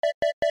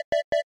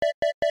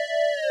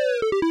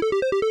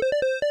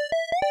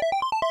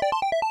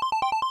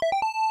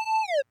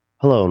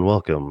Hello and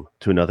welcome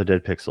to another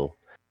Dead Pixel,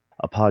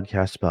 a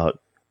podcast about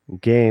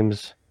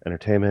games,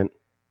 entertainment,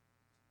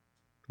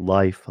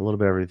 life, a little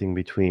bit of everything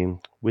between.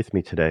 With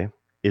me today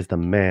is the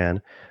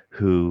man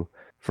who,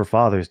 for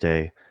Father's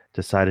Day,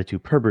 decided to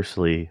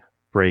purposely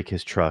break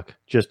his truck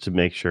just to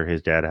make sure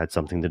his dad had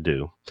something to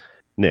do.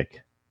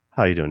 Nick,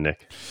 how you doing,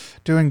 Nick?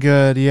 Doing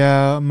good.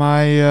 Yeah,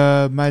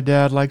 my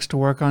dad likes to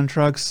work on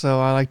trucks,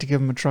 so I like to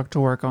give him a truck to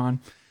work on.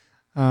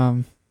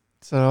 Um,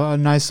 so a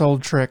nice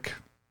old trick.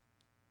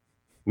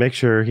 Make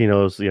sure he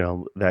knows,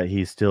 that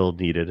he's still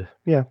needed.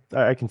 Yeah,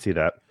 I can see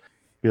that.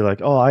 Be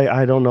like, oh,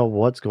 I don't know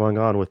what's going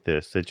on with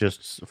this. It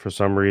just, for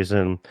some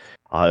reason,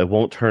 it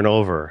won't turn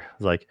over.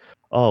 It's like,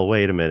 oh,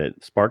 wait a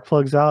minute. Spark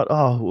plugs out?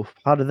 Oh,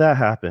 how did that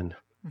happen?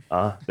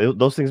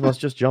 Those things must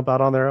just jump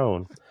out on their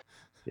own.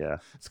 Yeah.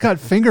 It's got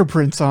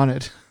fingerprints on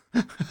it.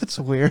 That's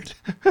weird.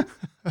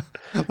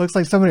 Looks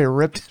like somebody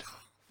ripped it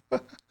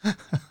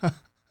off.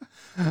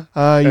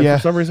 And for Yeah,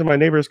 some reason, my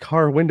neighbor's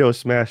car window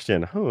smashed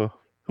in. Huh,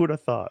 who'd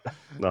have thought?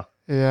 No.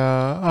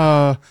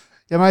 yeah.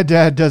 Yeah. My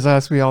dad does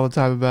ask me all the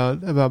time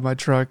about my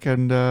truck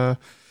and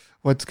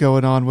what's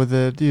going on with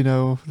it. You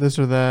know, this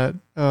or that.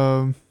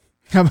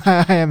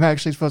 I am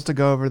actually supposed to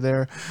go over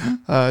there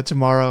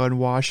tomorrow and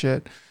wash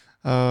it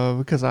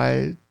because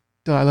I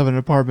live in an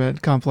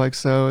apartment complex,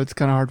 so it's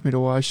kind of hard for me to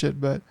wash it,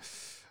 but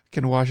I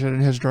can wash it in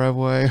his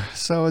driveway,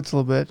 so it's a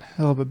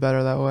little bit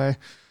better that way.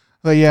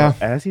 But So yeah,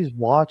 as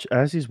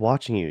he's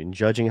watching you and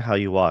judging how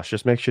you wash,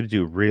 just make sure to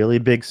do really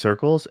big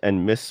circles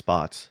and miss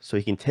spots so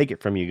he can take it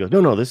from you. Go,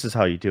 no, no, this is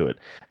how you do it,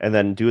 and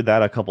then do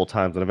that a couple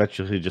times, and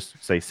eventually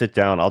just say, "Sit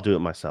down, I'll do it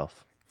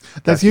myself."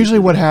 that's That's usually usually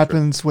the what best trick.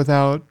 happens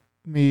without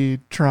me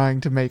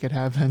trying to make it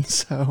happen.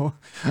 So,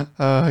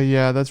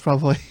 yeah, that's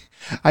probably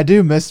I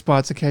do miss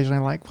spots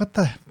occasionally. Like, what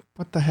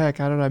the heck?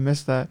 How did I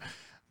miss that?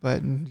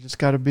 But you just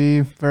got to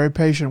be very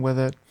patient with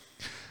it.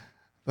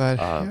 But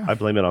yeah, I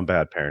blame it on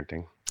bad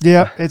parenting.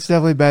 yeah, it's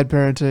definitely bad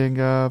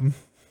parenting.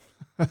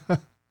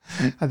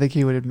 I think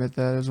he would admit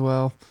that as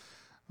well.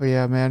 But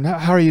yeah, man,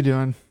 how are you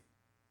doing?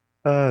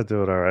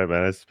 Doing all right,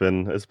 man. It's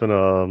been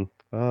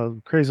a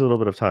crazy little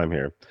bit of time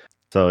here.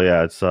 So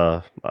yeah, it's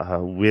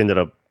we ended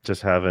up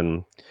just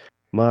having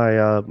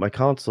my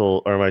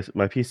console or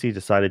my PC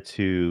decided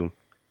to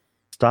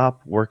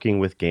stop working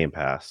with Game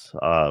Pass.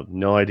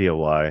 No idea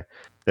why.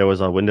 There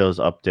was a Windows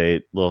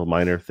update, little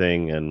minor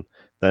thing, and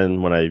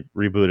then when I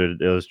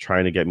rebooted, it was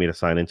trying to get me to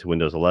sign into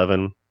Windows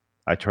 11.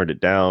 I turned it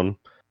down,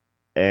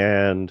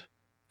 and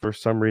for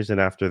some reason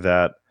after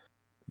that,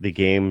 the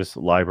games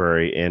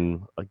library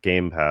in a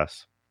Game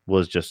Pass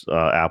was just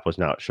app was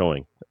not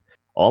showing.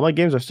 All my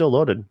games are still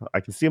loaded.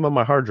 I can see them on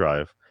my hard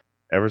drive.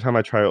 Every time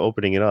I try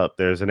opening it up,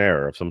 there's an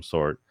error of some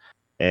sort.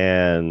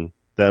 And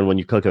then when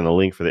you click on the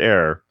link for the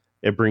error,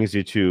 it brings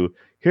you to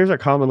here's our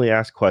commonly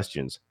asked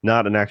questions,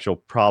 not an actual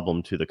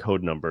problem to the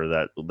code number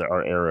that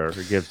our error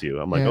gives you.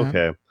 I'm like, Yeah,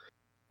 okay.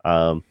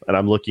 And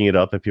I'm looking it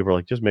up, and people are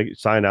like, just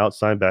sign out,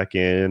 sign back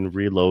in,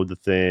 reload the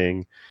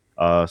thing.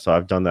 So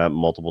I've done that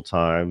multiple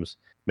times.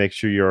 Make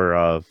sure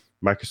your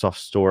Microsoft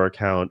Store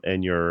account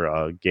and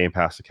your Game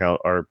Pass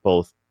account are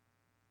both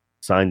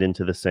signed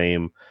into the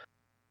same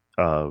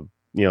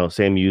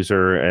same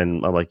user.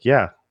 And I'm like,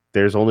 yeah,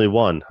 there's only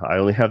one. I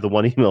only have the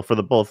one email for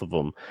the both of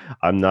them.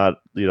 I'm not,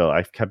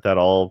 I've kept that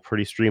all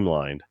pretty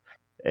streamlined.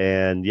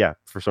 And yeah,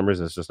 for some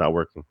reason it's just not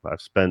working.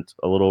 I've spent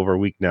a little over a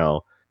week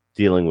now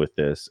dealing with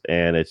this,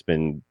 and it's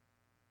been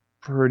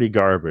pretty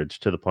garbage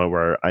to the point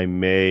where I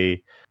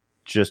may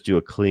just do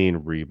a clean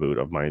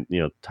reboot of my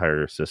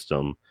entire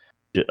system.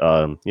 It's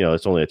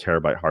only a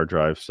terabyte hard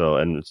drive, so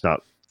and it's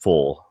not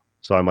full,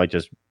 so I might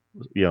just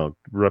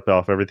rip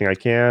off everything I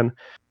can,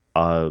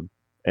 uh,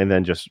 and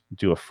then just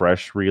do a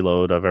fresh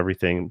reload of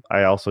everything.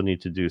 I also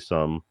need to do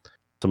some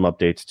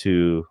updates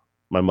to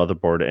my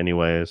motherboard,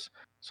 anyways.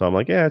 So I'm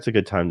like, yeah, it's a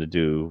good time to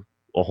do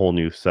a whole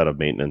new set of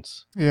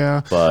maintenance.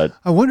 yeah. But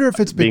I wonder if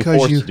it's being because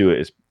forced you. to do it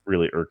is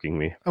really irking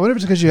me. I wonder if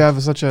it's because you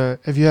have such a.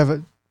 If you have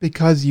a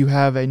because you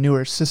have a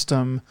newer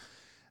system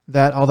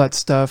that all that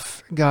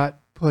stuff got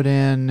put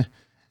in.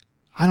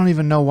 I don't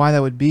even know why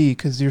that would be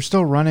because you're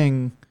still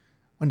running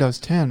Windows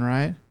 10,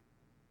 right?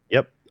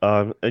 Yep.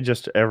 It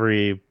just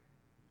every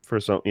for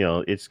some,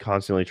 it's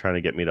constantly trying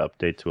to get me to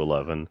update to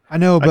 11. I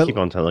know, I but keep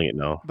on telling it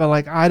no.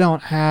 like I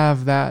don't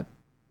have that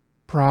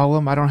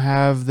problem. I don't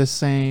have the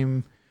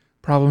same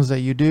problems that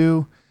you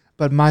do,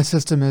 but my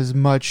system is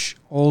much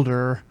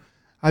older.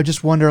 I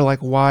just wonder like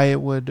why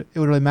it would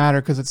really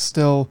matter because it's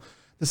still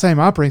the same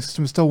operating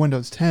system, it's still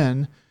Windows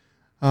 10.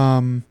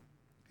 Um,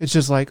 it's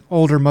just like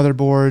older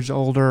motherboards,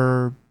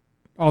 older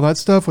all that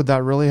stuff. Would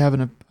that really have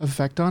an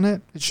effect on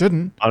it? It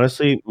shouldn't.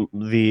 Honestly,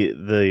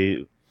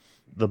 the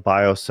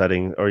BIOS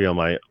setting, or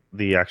my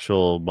the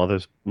actual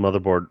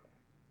motherboard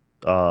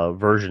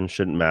version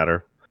shouldn't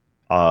matter.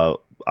 Uh,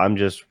 I'm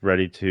just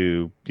ready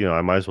to,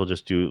 I might as well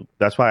just do.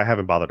 That's why I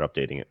haven't bothered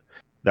updating it.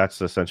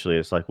 That's essentially,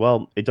 it's like,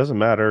 well, it doesn't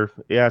matter.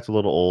 Yeah, it's a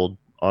little old.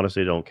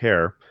 Honestly, I don't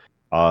care.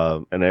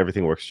 And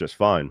everything works just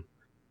fine.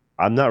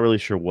 I'm not really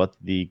sure what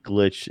the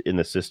glitch in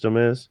the system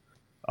is.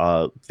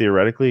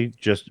 Theoretically,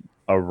 just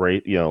a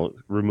rate,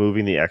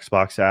 removing the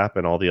Xbox app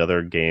and all the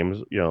other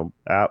games,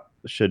 app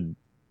should,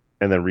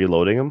 and then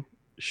reloading them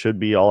should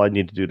be all I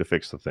need to do to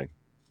fix the thing.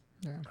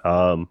 Yeah.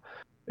 Um,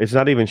 it's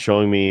not even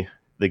showing me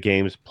the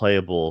games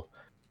playable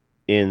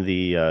in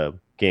the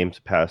Games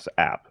Pass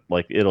app.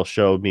 Like it'll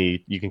show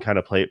me, you can kind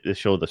of play it,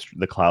 show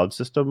the cloud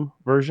system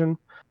version,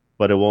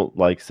 but it won't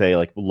like say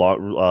like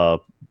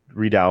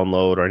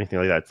re-download or anything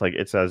like that.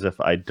 It's as if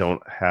I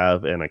don't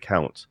have an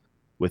account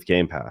with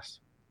Game Pass.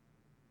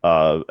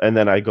 And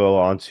then I go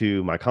on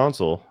to my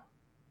console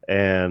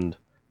and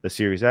the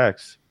Series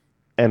X,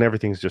 and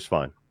everything's just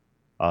fine.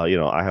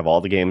 I have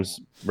all the games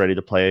ready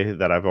to play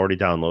that I've already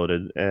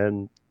downloaded,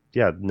 and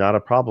yeah, not a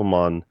problem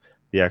on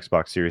the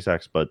Xbox Series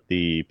X, but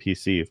the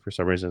PC for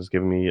some reason is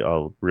giving me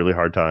a really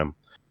hard time.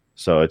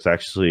 So it's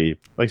actually,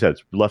 like I said,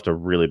 it's left a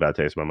really bad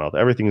taste in my mouth.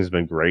 Everything has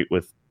been great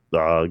with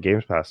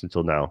Games Pass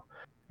until now,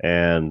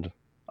 and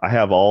I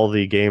have all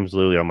the games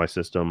literally on my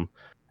system.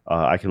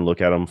 I can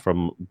look at them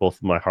from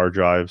both my hard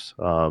drives,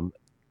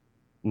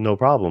 no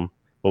problem.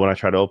 But when I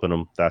try to open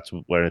them, that's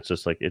when it's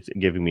just like it's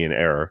giving me an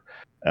error.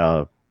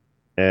 Uh,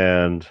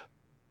 and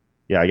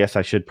yeah, I guess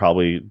I should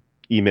probably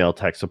email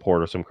tech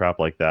support or some crap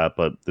like that.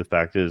 But the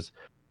fact is,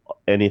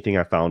 anything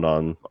I found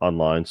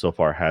online so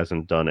far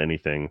hasn't done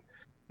anything.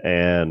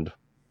 And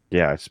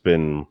yeah, it's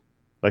been,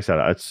 like I said,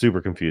 it's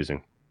super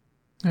confusing.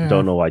 Yeah.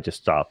 Don't know why I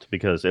just stopped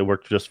because it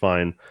worked just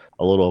fine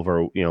a little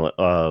over,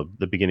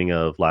 the beginning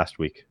of last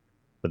week.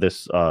 But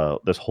this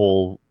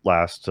whole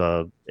last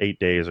 8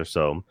 days or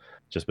so,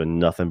 just been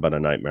nothing but a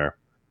nightmare.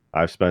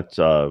 I've spent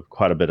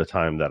quite a bit of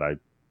time that I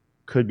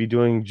could be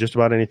doing just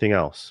about anything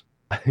else.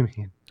 I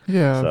mean,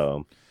 Yeah.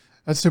 so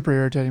That's super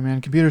irritating, man.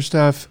 Computer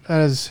stuff,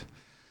 that is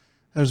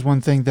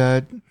one thing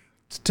that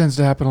tends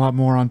to happen a lot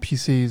more on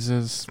PCs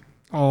is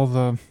all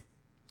the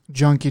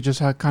junk you just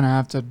kind of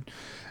have to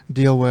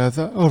deal with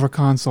over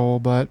console,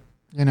 but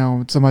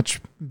it's a much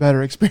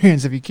better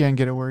experience if you can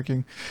get it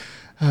working.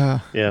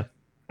 yeah,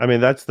 I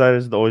mean that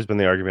has always been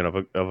the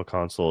argument of a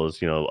console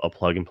is a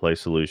plug and play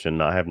solution,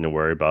 not having to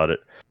worry about it,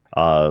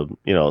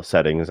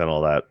 settings and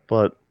all that.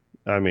 But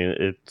I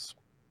mean,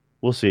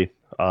 we'll see.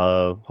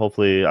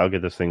 Hopefully I'll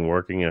get this thing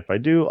working, and if I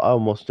do, I'll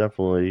most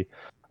definitely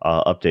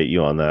update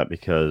you on that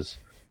because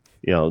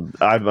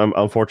I'm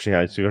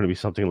unfortunately it's going to be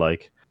something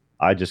like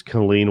I just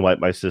clean wipe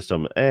my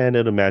system and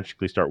it'll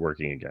magically start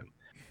working again.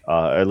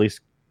 At least,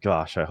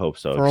 gosh, I hope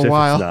so. For a Because if it's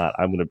while. not,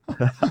 I'm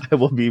gonna I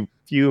will be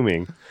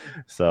fuming.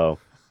 So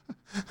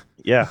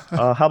yeah.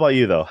 How about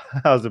you though?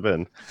 How's it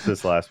been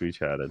since last we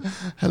chatted?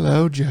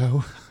 Hello,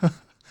 Joe.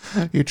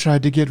 You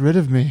tried to get rid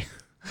of me.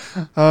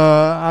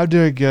 I'm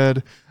doing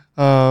good.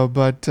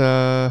 But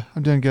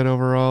I'm doing good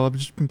overall. I've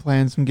just been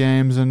playing some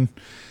games, and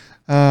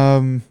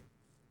um,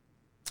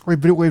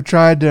 we've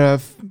tried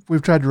to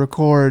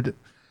record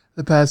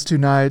the past 2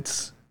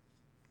 nights,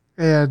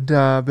 and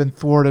been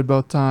thwarted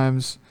both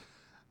times.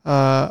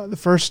 The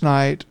first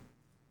night,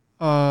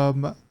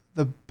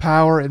 the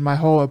power in my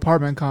whole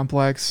apartment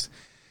complex,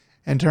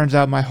 and turns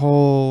out my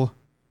whole,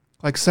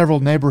 like, several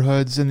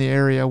neighborhoods in the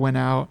area went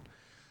out.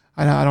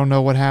 I don't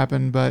know what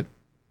happened, but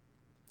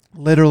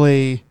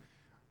literally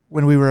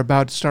when we were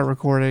about to start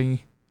recording,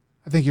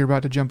 I think you're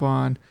about to jump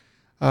on,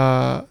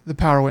 the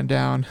power went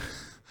down.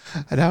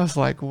 And I was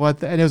like,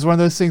 what? And it was one of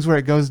those things where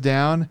it goes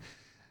down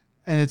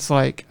and it's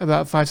like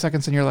about 5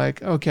 seconds and you're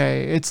like,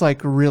 okay, it's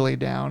like really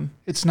down.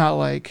 It's not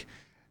like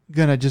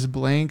gonna just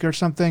blink or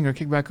something or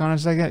kick back on in a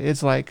second.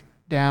 It's like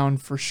down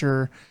for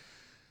sure.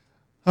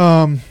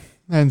 Um,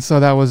 and so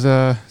that was,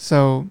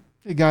 so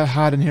it got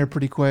hot in here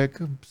pretty quick.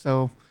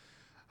 So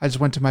I just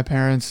went to my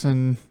parents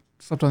and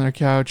slept on their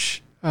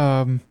couch.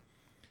 And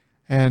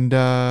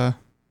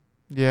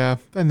yeah,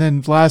 and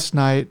then last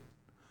night,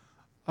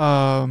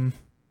 um,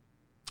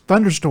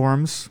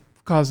 thunderstorms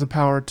caused the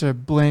power to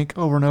blink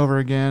over and over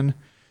again.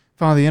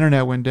 Finally, the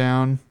internet went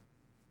down.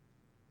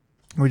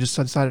 We just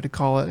decided to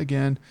call it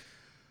again.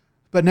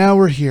 But now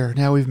we're here.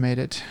 Now we've made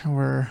it.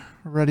 We're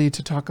ready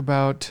to talk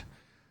about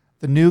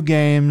the new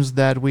games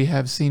that we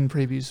have seen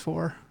previews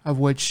for, of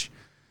which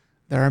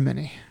there are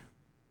many.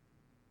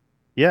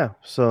 Yeah.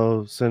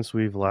 So since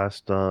we've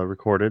last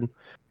recorded,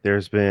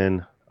 there's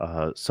been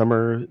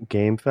Summer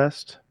Game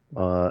Fest,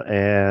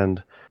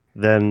 and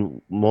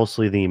then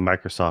mostly the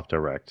Microsoft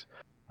Direct.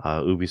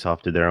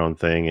 Ubisoft did their own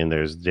thing, and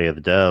there's Day of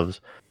the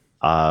Devs.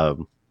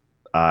 Um,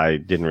 I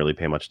didn't really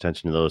pay much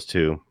attention to those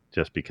two,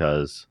 just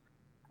because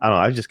I don't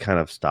know. I've just kind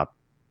of stopped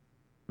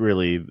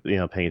really,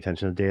 paying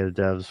attention to Day of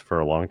the Devs for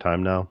a long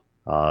time now.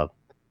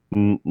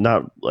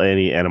 Not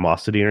any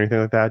animosity or anything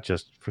like that.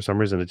 Just for some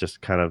reason, it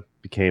just kind of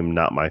became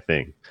not my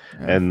thing.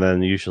 Yeah. And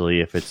then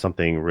usually, if it's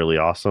something really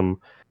awesome,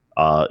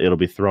 it'll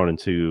be thrown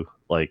into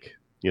like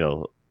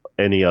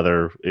any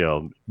other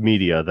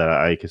media that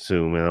I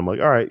consume, and I'm like,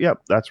 all right,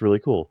 yep, that's really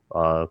cool.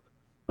 But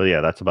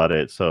yeah, that's about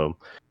it. So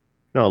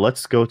no,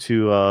 let's go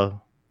to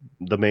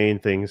the main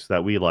things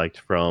that we liked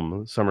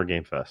from Summer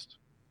Game Fest.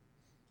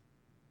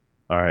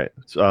 All right,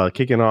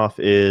 kicking off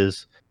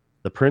is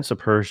the Prince of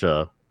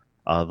Persia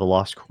The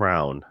Lost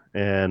Crown,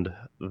 and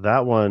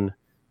that one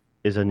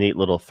is a neat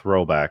little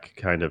throwback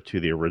kind of to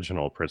the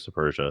original Prince of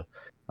Persia,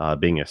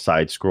 being a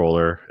side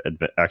scroller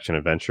action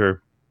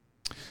adventure.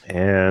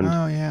 And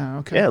Oh yeah, yeah,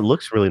 okay. it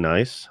looks really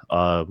nice.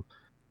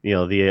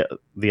 The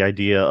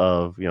idea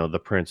of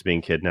the prince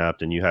being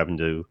kidnapped and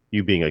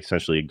you being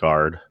essentially a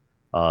guard,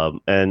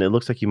 and it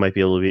looks like you might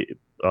be able to be.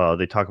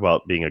 They talk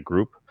about being a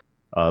group,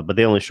 but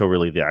they only show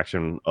really the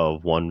action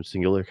of one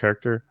singular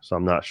character. So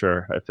I'm not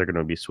sure if they're going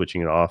to be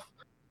switching it off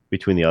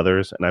between the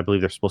others. And I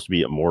believe they're supposed to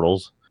be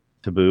immortals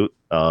to boot,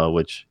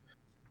 which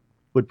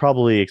would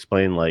probably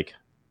explain like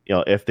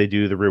if they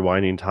do the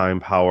rewinding time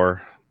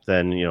power,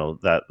 then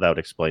that would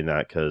explain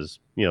that because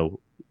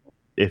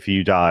if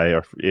you die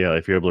or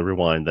if you're able to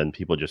rewind, then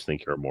people just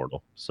think you're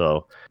immortal.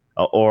 So,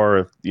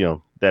 or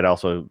that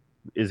also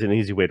is an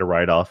easy way to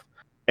write off.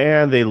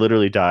 And they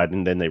literally died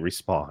and then they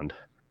respawned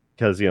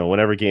because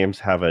whenever games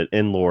have an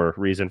in lore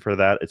reason for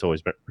that, it's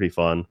always been pretty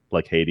fun,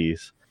 like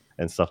Hades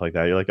and stuff like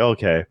that. You're like,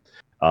 okay,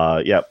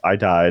 yep, I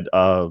died.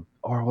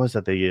 Or was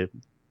that the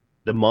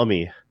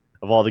Mummy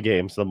of all the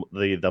games,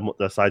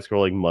 the side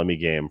scrolling Mummy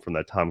game from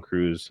that Tom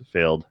Cruise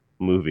failed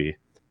movie.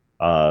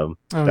 Oh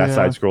That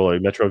side yeah. scroller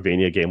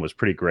Metrovania game was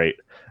pretty great,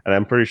 and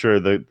I'm pretty sure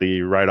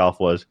the write off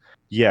was,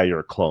 yeah, you're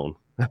a clone.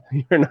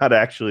 You're not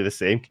actually the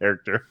same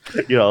character,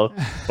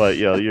 but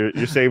you're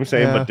same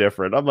Yeah. but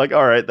different. I'm like,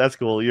 all right, that's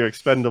cool. You're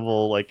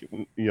expendable, like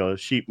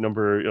sheep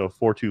number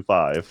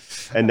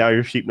 425, and now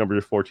you're sheep number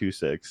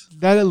 426.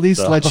 That at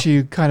least So lets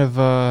you kind of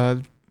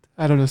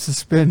I don't know,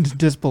 suspend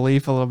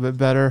disbelief a little bit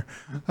better,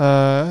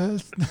 uh,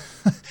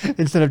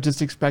 instead of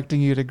just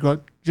expecting you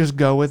to just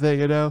go with it,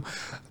 you know.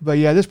 But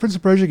yeah, this Prince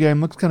of Persia game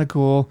looks kind of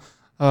cool.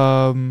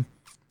 Um,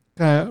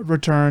 Kind of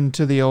return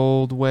to the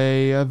old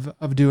way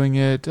of doing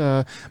it.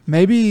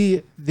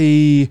 Maybe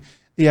the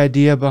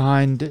idea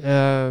behind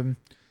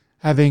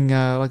having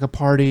like a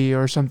party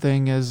or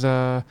something is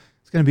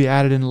it's going to be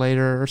added in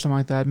later or something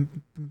like that.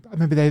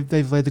 Maybe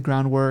they've laid the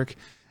groundwork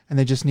and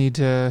they just need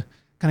to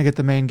kind of get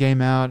the main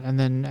game out and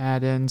then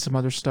add in some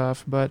other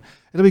stuff. But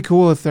it'll be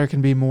cool if there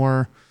can be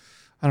more,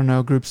 I don't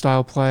know, group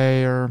style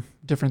play or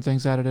different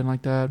things added in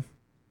like that.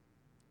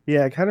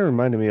 yeah, it kind of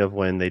reminded me of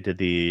when they did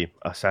the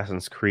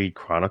Assassin's Creed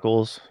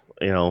Chronicles,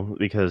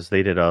 because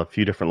they did a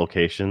few different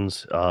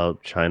locations,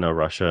 China,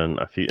 Russia, and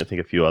I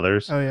think a few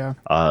others. Oh yeah.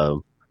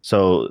 Um,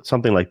 so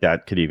something like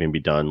that could even be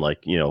done,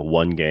 like,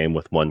 one game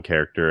with one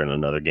character and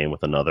another game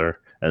with another,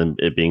 and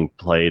it being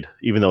played,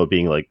 even though it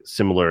being like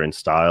similar in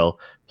style,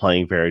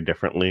 playing very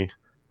differently,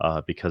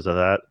 because of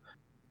that.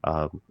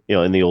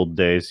 In the old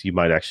days, you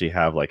might actually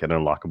have like an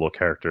unlockable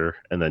character,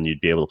 and then you'd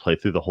be able to play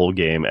through the whole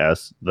game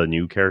as the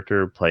new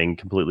character playing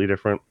completely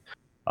different.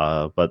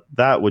 But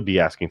that would be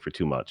asking for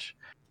too much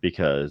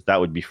because that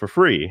would be for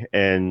free,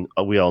 and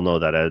we all know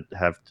that it'd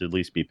have to at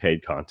least be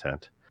paid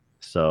content.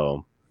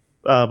 So,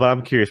 but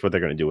I'm curious what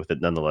they're going to do with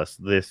it. Nonetheless,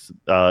 this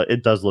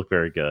it does look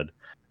very good,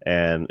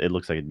 and it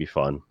looks like it'd be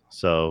fun.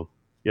 So,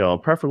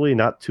 preferably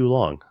not too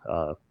long.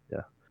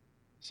 Yeah.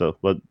 So,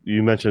 but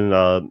you mentioned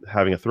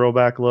having a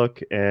throwback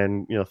look,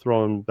 and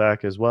throwing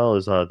back as well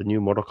as the new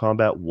Mortal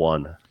Kombat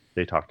One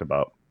they talked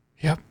about.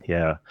 Yep.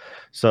 Yeah,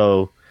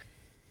 so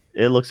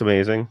it looks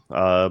amazing.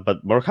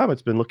 But Mortal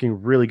Kombat's been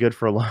looking really good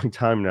for a long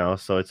time now,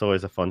 so it's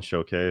always a fun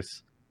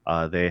showcase.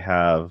 They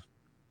have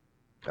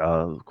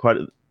quite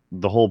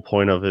the whole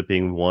point of it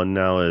being one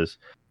now is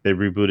they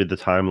rebooted the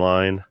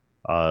timeline,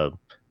 uh,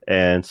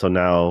 and so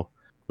now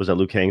was that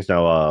Liu Kang's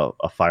now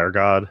a fire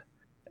god,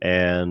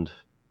 and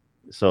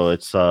so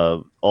it's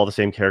all the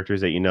same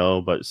characters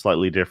that but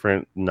slightly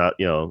different. Not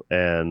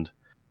and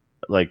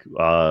like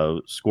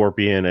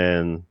Scorpion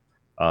and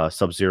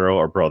Sub Zero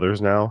are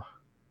brothers now.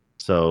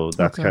 So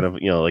that's Okay. kind of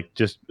like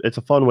just it's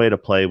a fun way to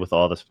play with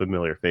all this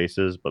familiar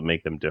faces, but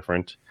make them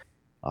different.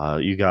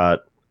 You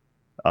got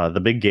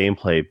the big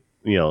gameplay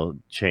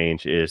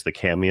change is the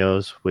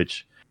cameos,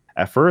 which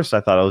at first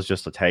I thought it was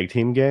just a tag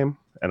team game,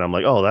 and I'm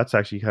like, oh, that's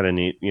actually kind of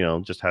neat,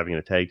 just having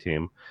a tag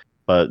team.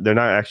 But they're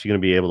not actually going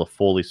to be able to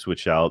fully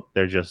switch out.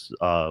 They're just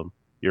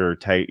your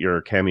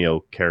cameo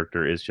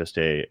character is just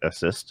a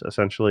assist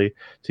essentially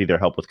to either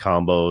help with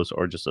combos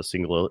or just a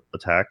single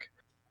attack,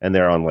 and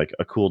they're on like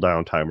a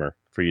cooldown timer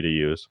for you to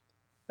use.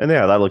 And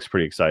yeah, that looks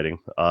pretty exciting.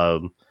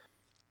 I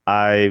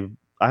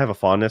I have a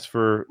fondness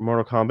for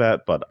Mortal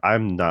Kombat, but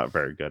I'm not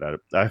very good at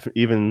it.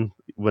 Even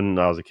when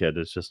I was a kid,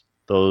 it's just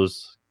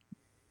those.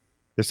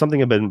 There's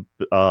something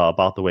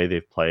about the way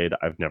they've played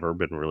I've never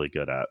been really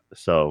good at.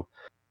 So,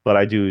 but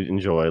I do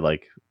enjoy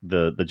like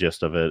the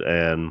gist of it,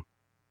 and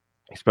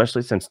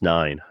especially since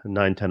 9, 10,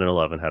 and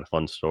 11 had a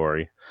fun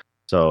story.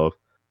 So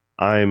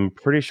I'm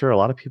pretty sure a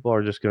lot of people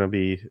are just going to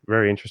be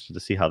very interested to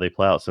see how they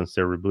play out since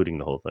they're rebooting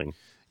the whole thing.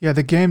 Yeah,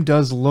 the game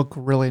does look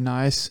really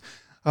nice.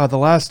 The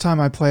last time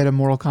I played a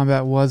Mortal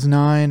Kombat was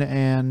 9,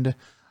 and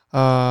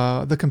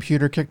the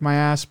computer kicked my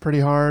ass pretty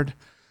hard.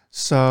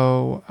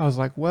 So I was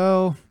like,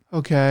 well,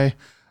 okay.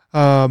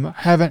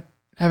 Haven't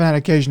had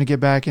occasion to get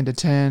back into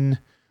 10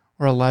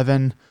 or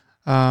 11.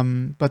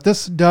 But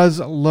this does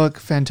look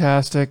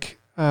fantastic.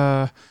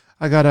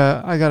 I got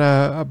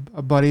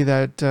a buddy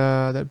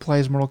that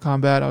plays Mortal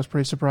Kombat. I was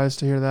pretty surprised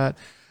to hear that,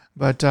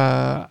 but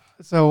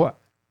so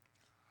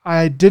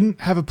I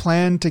didn't have a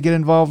plan to get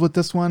involved with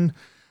this one.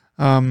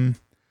 Um,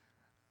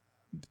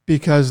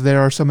 because there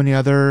are so many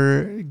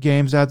other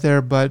games out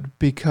there, but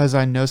because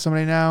I know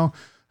somebody now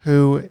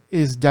who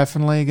is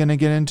definitely going to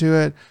get into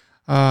it,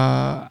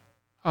 uh,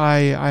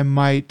 I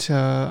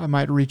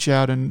might reach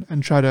out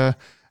and try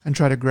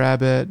to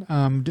grab it.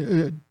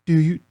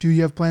 Do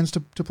you have plans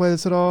to play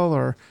this at all,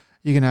 or are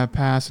you gonna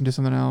pass and do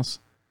something else?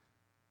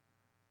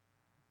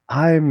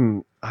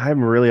 I'm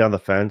really on the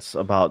fence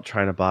about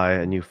trying to buy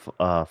a new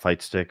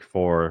fight stick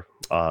for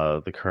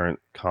the current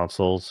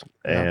consoles,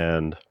 Yeah,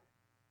 and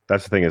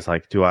that's the thing is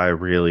like, do I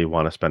really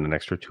want to spend an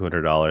extra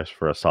 $200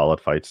 for a solid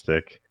fight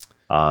stick?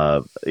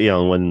 When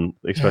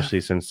yeah,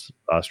 especially since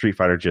Street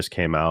Fighter just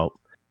came out,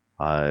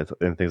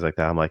 and things like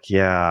that. I'm like,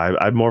 yeah,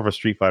 I'm more of a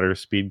Street Fighter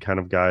speed kind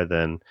of guy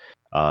than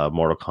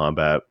Mortal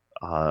Kombat.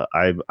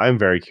 I'm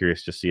very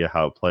curious to see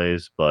how it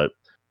plays, but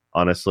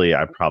honestly,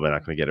 I'm probably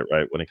not going to get it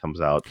right when it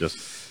comes out.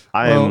 Just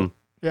well, I'm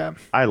yeah,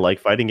 I like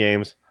fighting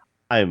games.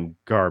 I'm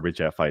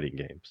garbage at fighting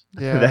games.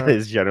 That yeah,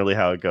 is generally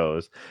how it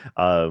goes.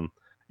 Um,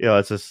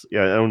 it's just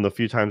and the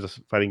few times a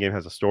fighting game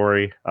has a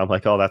story, I'm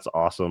like, oh, that's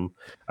awesome.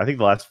 I think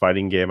the last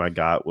fighting game I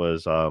got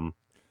was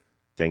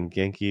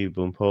Dengenki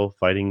Bunpo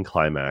Fighting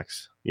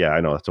Climax. Yeah,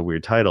 I know that's a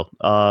weird title.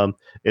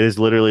 It is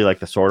literally like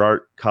the Sword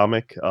Art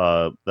comic,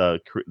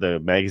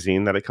 the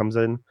magazine that it comes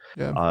in.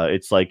 yeah,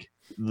 It's like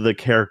the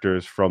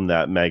characters from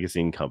that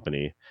magazine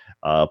company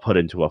put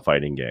into a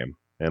fighting game,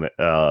 and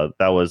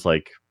that was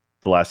like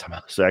the last time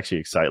I was actually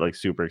excited, like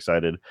super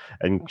excited,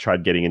 and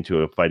tried getting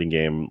into a fighting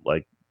game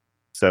like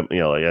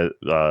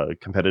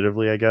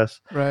competitively, I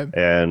guess. right.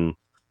 And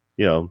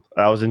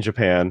I was in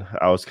Japan.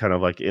 I was kind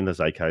of like in the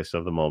zeitgeist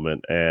of the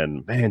moment,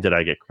 and man, did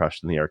I get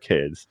crushed in the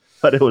arcades!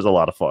 But it was a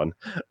lot of fun.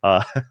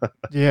 Uh,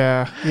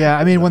 Yeah, yeah.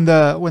 I mean, when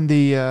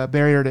the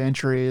barrier to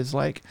entry is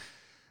like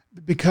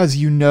because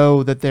you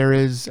know that there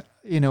is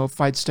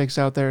fight sticks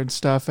out there and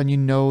stuff, and you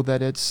know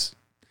that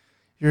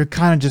you're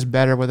kind of just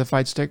better with a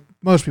fight stick.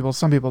 Most people,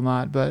 some people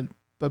not, but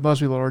most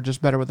people are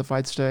just better with a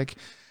fight stick.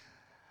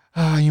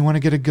 You want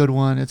to get a good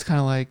one. It's kind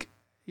of like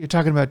you're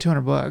talking about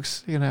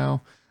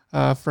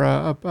 $200, for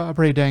a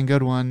pretty dang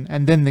good one,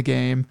 and then the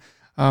game,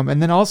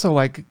 and then also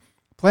like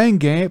playing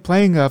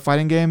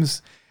fighting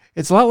games.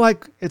 It's a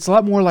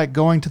lot more like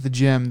going to the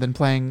gym than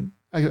playing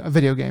a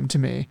video game to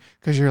me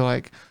because you're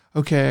like,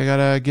 okay, I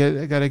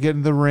gotta get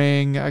in the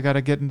ring, I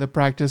gotta get in the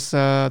practice,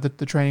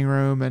 the training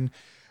room, and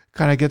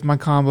kind of get my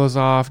combos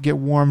off, get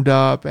warmed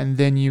up, and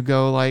then you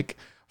go like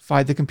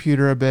fight the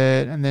computer a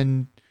bit, and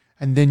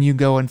then you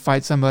go and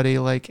fight somebody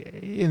like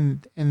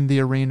in the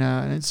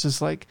arena, and it's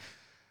just like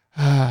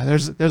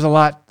there's a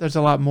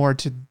lot more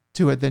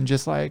to it than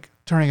just like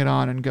turning it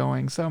on and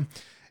going. So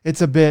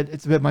it's a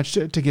bit much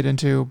to get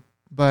into,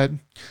 but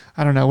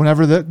I don't know.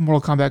 Whenever the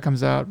Mortal Kombat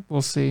comes out,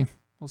 we'll see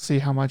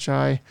how much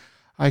I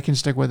can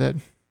stick with it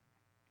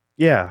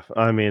yeah,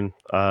 I mean,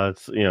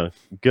 it's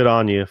good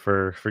on you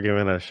for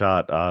giving it a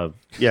shot.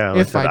 Yeah, like I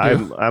if said, I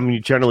do.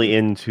 I'm generally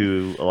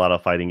into a lot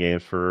of fighting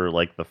games for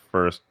like the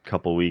first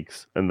couple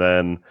weeks, and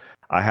then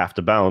I have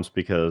to bounce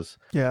because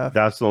Yeah,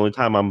 that's the only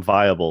time I'm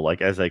viable.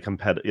 Like as a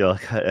competitor,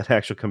 like an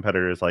actual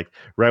competitor is like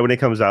right when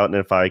it comes out, and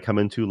if I come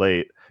in too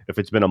late, if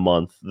it's been a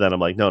month, then I'm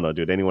like, no, no,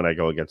 dude, anyone I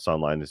go against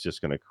online is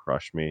just gonna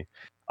crush me.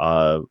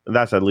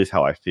 That's at least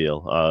how I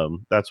feel.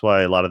 That's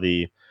why a lot of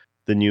the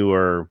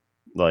newer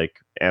like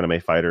anime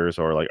fighters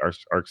or like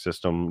Arc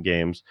System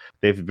games,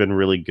 they've been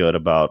really good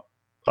about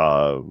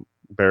uh,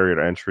 barrier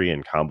to entry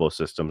and combo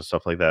systems,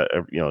 stuff like that.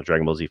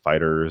 Dragon Ball Z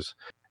Fighters,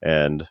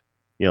 and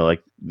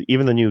like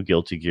even the new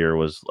Guilty Gear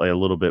was like a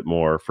little bit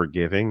more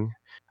forgiving,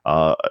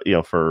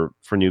 for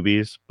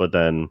newbies. But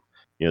then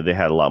they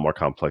had a lot more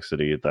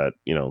complexity that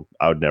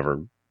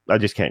I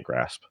just can't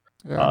grasp.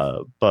 yeah,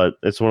 But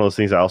it's one of those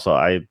things.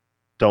 I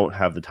don't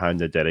have the time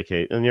to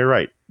dedicate. And you're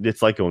right,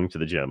 it's like going to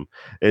the gym.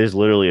 It is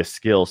literally a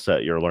skill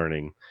set you're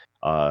learning,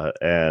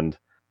 and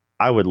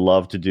I would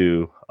love to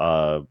do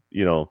a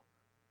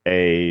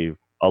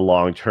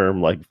long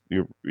term like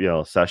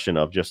session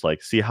of just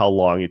like see how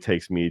long it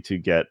takes me to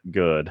get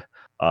good.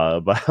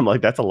 But I'm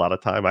like, that's a lot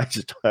of time I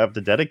just don't have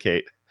to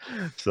dedicate.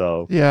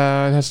 So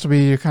yeah. It has to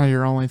be kind of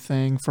your only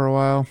thing for a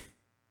while.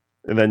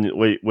 and then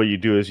what you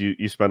do is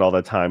you spend all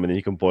that time, and then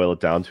you can boil it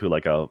down to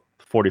like a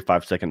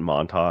 45-second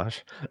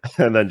montage,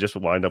 and then just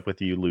wind up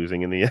with you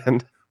losing in the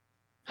end.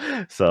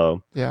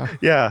 So Yeah,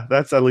 yeah,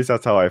 that's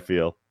how I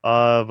feel.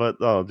 But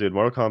oh, dude,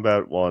 Mortal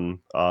Kombat One,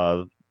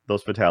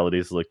 those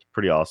fatalities looked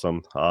pretty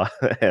awesome,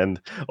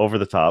 and over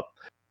the top.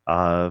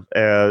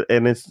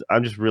 And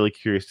I'm just really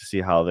curious to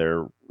see how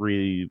they're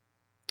redoing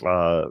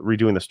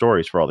the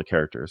stories for all the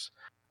characters.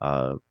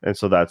 And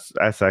so that's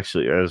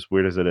actually, as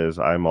weird as it is,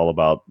 I'm all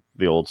about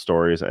the old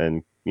stories,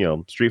 and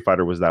Street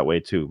Fighter was that way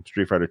too.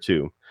 Street Fighter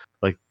Two,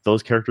 like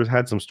those characters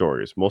had some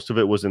stories. Most of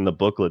it was in the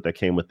booklet that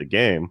came with the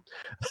game,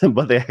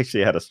 but they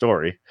actually had a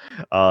story.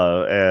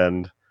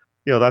 And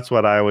that's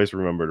what I always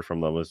remembered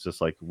from them, was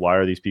just like, why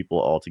are these people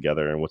all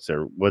together, and what's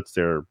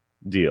their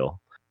deal.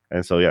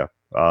 And so yeah,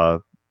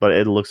 but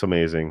it looks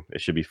amazing.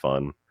 It should be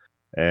fun,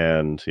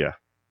 and yeah.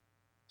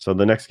 So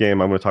the next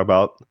game I'm going to talk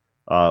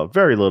about,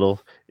 very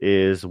little,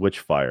 is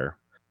Witchfire.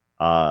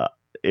 Uh,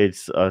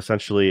 it's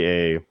essentially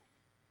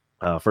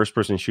a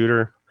first-person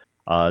shooter,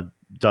 uh,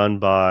 done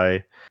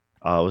by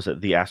was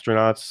it the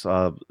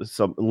Astronauts?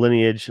 Some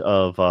lineage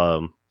of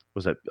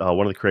was it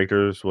one of the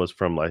creators was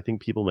from, I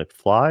think, People May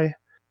Fly,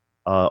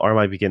 or am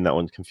I getting that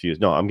one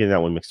confused? No, I'm getting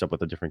that one mixed up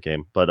with a different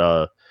game.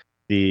 But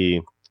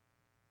the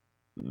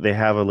they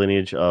have a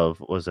lineage of,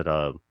 was it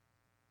a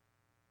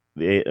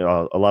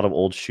lot of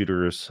old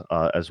shooters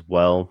as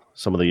well.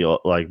 Some of the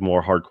like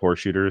more hardcore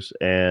shooters,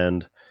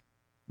 and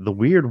the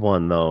weird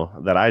one though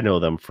that I know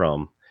them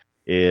from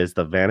is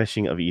The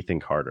Vanishing of Ethan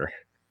Carter.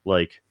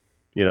 Like,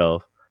 you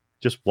know,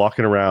 just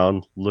walking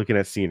around, looking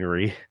at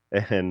scenery,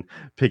 and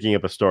picking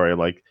up a story.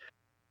 Like,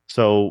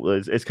 so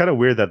it's kind of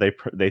weird that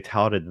they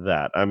touted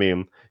that. I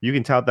mean, you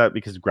can tout that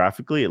because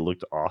graphically it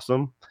looked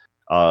awesome,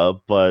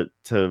 but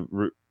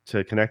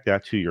to connect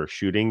that to your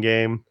shooting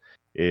game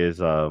is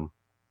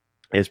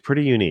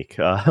pretty unique.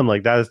 I'm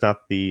like, that is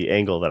not the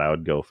angle that I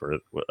would go for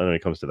when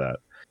it comes to that.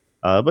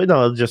 But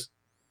no, just,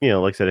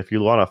 like I said, if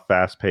you want a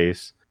fast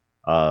pace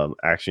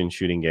action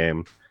shooting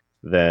game,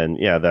 then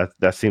yeah,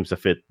 that seems to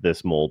fit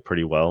this mold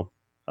pretty well.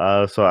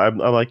 So I'm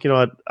like, you know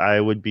what,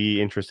 I would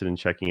be interested in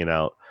checking it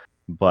out,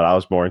 but I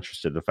was more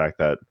interested in the fact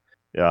that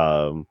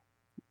um,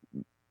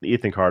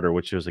 Ethan Carter,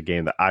 which was a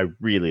game that I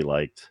really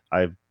liked.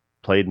 I've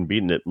played and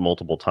beaten it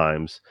multiple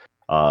times.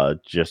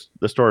 Just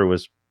the story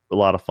was a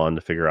lot of fun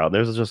to figure out.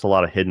 There's just a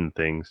lot of hidden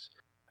things,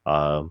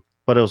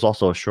 but it was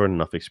also a short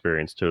enough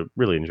experience to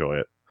really enjoy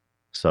it.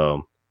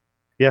 So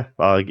yeah,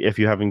 if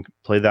you haven't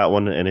played that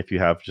one, and if you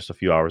have just a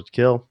few hours to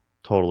kill,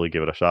 totally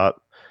give it a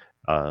shot.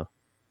 Uh,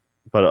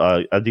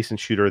 but a decent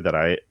shooter that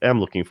I am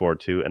looking forward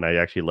to, and I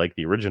actually like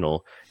the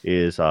original,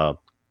 is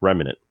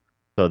Remnant.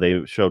 So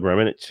they showed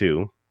Remnant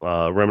 2.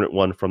 Remnant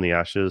 1 from the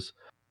Ashes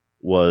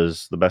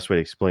was the best way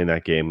to explain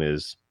that game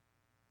is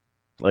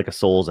like a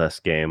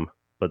Souls-esque game,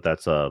 but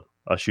that's a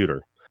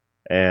shooter.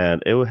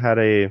 And it had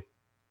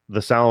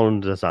the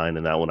sound design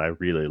in that one I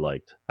really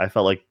liked. I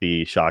felt like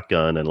the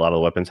shotgun and a lot of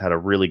the weapons had a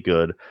really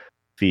good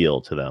feel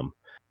to them.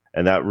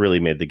 And that really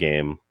made the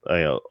game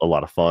a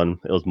lot of fun.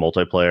 It was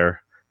multiplayer,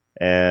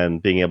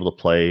 and being able to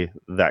play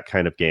that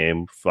kind of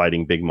game,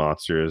 fighting big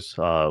monsters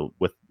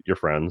with your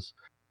friends,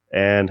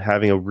 and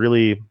having a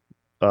really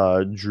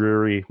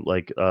dreary,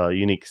 like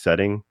unique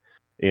setting.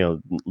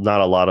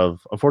 Not a lot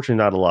of,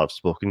 unfortunately, not a lot of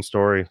spoken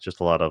story, just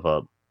a lot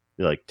of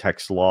like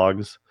text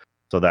logs.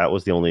 So that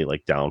was the only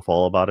like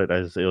downfall about it.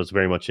 As it was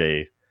very much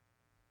it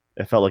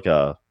felt like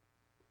a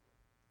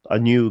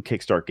new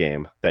Kickstart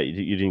game that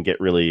you didn't get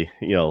really,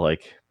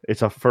 like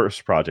it's a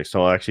first project.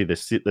 So actually,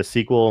 the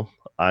sequel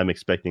I'm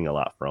expecting a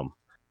lot from.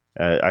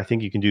 I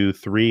think you can do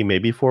 3,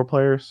 maybe 4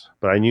 players,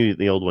 but I knew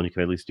the old one you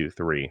can at least do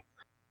 3.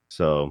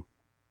 So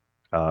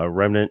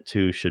Remnant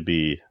 2 should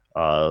be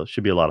a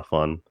lot of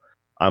fun.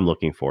 I'm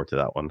looking forward to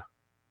that one.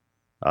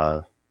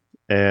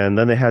 And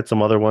then they had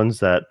some other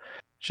ones that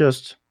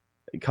just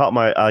caught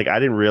my, like, I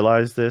didn't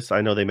realize this.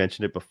 I know they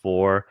mentioned it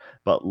before,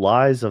 but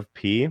Lies of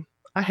P.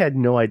 I had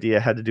no idea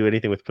it had to do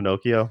anything with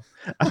Pinocchio.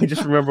 I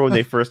just remember when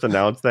they first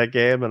announced that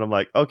game, and I'm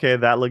like, okay,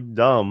 that looked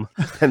dumb,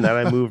 and then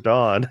I moved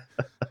on.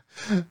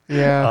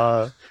 Yeah.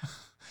 uh,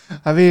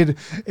 I mean,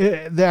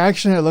 the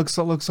action, it looks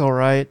all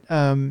right.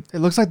 It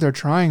looks like they're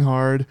trying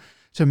hard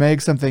to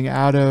make something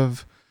out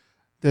of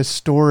this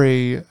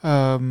story.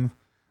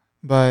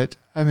 But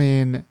I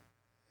mean,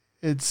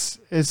 it's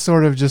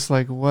sort of just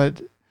like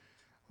what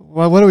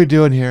are we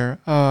doing here?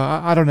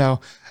 I don't know.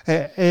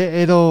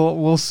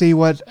 We'll see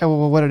what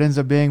it ends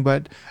up being.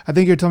 But I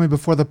think you told me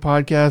before the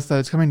podcast that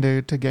it's coming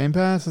to Game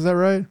Pass. Is that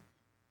right?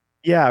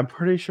 Yeah, I'm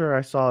pretty sure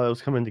I saw it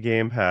was coming to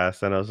Game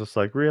Pass, and I was just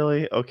like,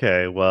 really?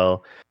 Okay,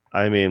 well,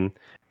 I mean,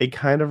 it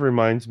kind of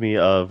reminds me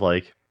of,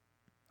 like,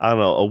 I don't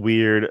know, a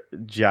weird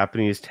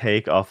Japanese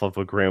take off of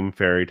a Grimm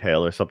fairy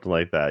tale or something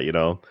like that, you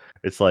know?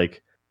 It's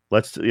like,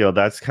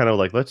 that's kind of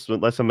like, let's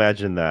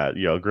imagine that,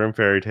 Grimm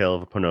fairy tale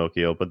of a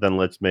Pinocchio, but then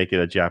let's make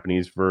it a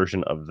Japanese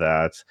version of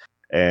that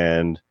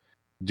and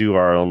do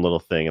our own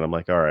little thing. And I'm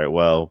like, all right,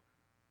 well,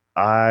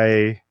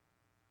 I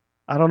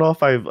I don't know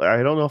if I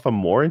don't know if I'm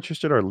more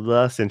interested or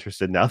less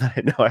interested now that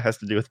I know it has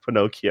to do with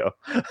Pinocchio.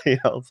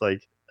 It's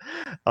like,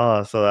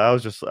 so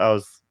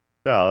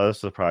yeah, I was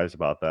surprised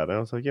about that. And I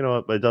was like, you know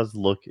what, but it does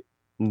look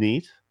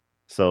neat.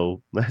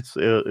 So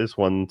it's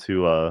one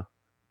to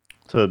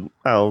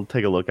I'll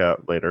take a look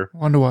at later.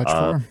 One to watch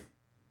Uh, for.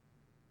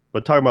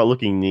 but talking about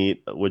looking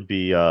neat would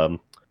be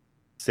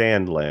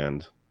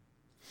Sandland,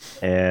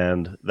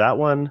 and that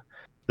one,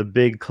 the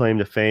big claim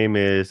to fame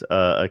is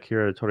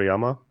Akira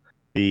Toriyama,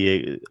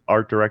 the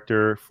art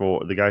director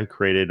for the guy who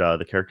created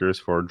the characters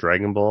for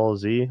Dragon Ball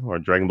Z or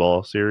Dragon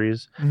Ball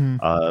series. Mhm.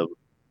 Uh,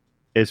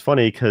 it's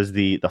funny because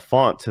the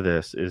font to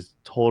this is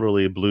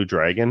totally Blue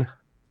Dragon,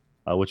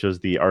 which is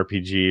the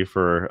RPG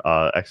for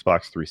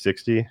Xbox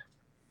 360,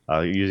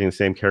 using the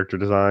same character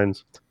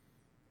designs.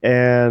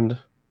 And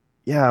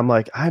yeah, I'm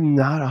like, I'm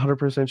not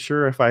 100%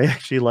 sure if I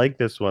actually like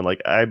this one.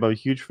 Like, I'm a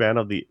huge fan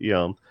of the,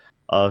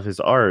 of his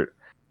art,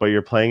 but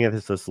you're playing it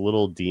as this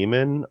little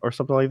demon or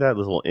something like that,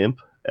 this little imp,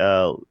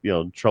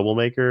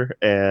 troublemaker,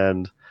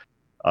 and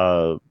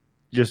uh,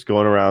 just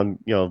going around,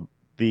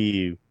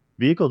 the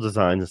vehicle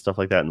designs and stuff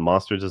like that, and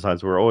monster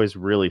designs were always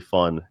really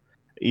fun.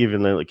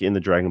 Even like in the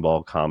Dragon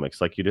Ball comics,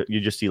 like you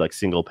just see like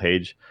single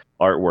page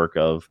artwork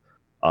of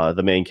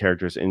the main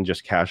characters in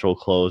just casual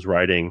clothes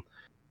riding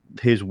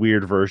his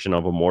weird version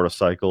of a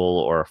motorcycle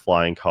or a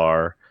flying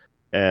car.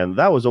 And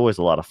that was always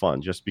a lot of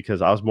fun just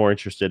because I was more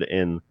interested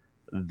in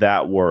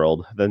that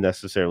world than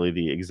necessarily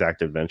the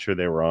exact adventure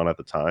they were on at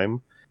the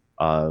time.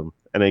 And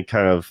it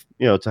kind of,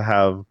 to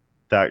have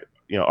that,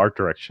 art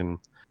direction,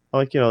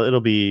 like,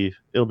 it'll be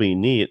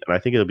neat. And I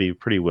think it'll be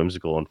pretty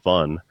whimsical and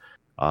fun.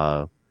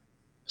 Uh,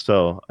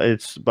 so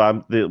it's,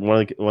 but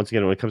once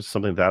again, when it comes to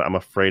something like that, I'm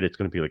afraid it's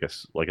going to be like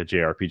a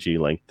JRPG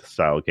length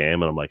style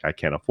game. And I'm like, I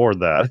can't afford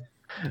that.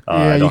 Yeah,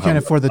 I you don't have can't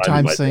enough afford the time in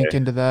time my sink day.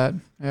 into that.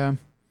 Yeah.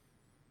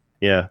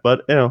 Yeah,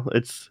 but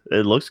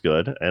it looks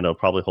good and it'll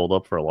probably hold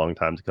up for a long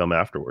time to come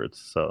afterwards.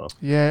 So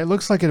Yeah, it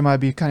looks like it might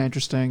be kind of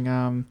interesting.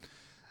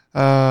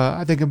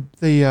 I think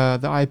the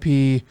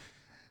IP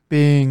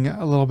being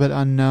a little bit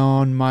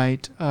unknown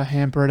might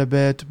hamper it a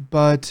bit,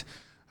 but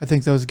I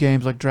think those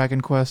games like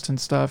Dragon Quest and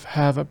stuff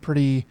have a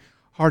pretty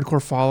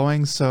hardcore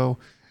following, so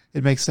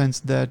it makes sense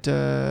that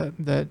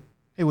that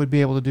it would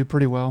be able to do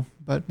pretty well.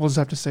 But we'll just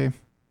have to see.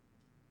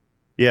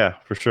 yeah,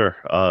 for sure.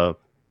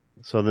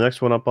 So the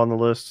next one up on the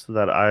list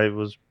that I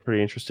was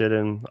pretty interested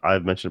in,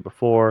 I've mentioned it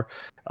before.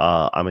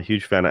 I'm a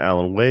huge fan of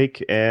Alan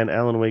Wake and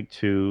Alan Wake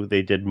 2.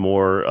 They did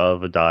more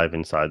of a dive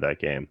inside that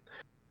game.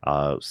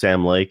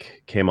 Sam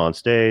Lake came on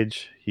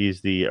stage.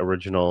 He's the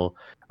original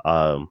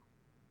um,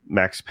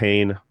 Max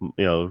Payne,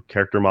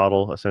 character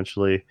model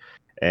essentially,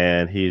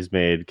 and he's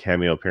made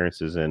cameo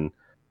appearances in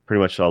pretty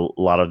much a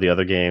lot of the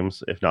other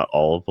games, if not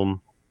all of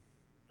them.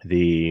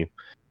 The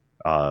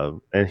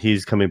and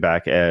he's coming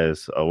back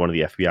as one of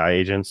the FBI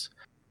agents,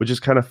 which is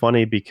kind of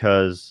funny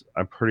because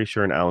I'm pretty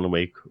sure in Alan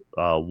Wake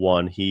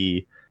one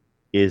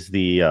is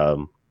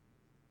the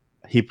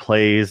he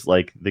plays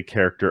like the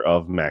character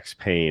of Max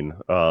Payne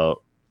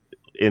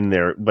in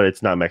there, but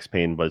it's not Max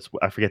Payne, but it's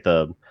I forget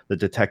the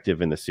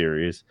detective in the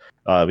series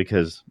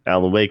because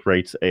Alan Wake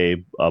writes a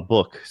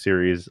book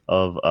series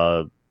of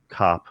a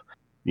cop,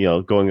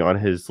 going on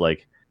his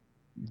like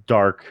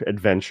dark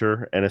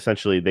adventure, and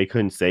essentially they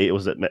couldn't say it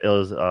was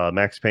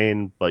Max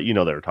Payne, but they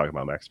were talking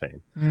about Max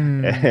Payne,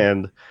 Hmm.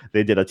 and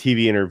they did a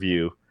TV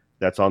interview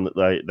that's on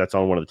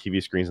one of the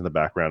TV screens in the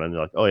background, and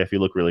they're like, oh yeah, if you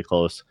look really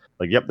close,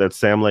 like yep, that's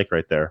Sam Lake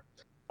right there.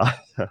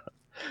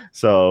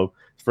 So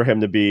for him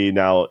to be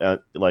now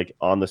like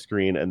on the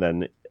screen and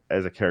then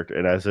as a character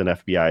and as an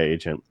FBI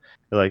agent,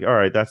 they're like, all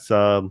right, that's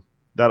that.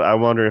 I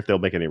wonder if they'll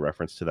make any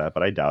reference to that,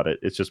 but I doubt it.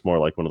 It's just more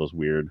like one of those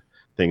weird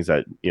things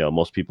that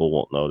most people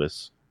won't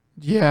notice.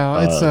 Yeah,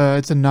 Uh,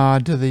 it's a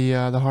nod to the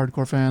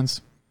hardcore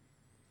fans.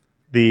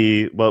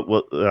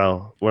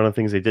 one of the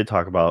things they did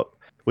talk about,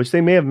 which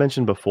they may have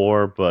mentioned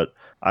before, but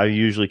I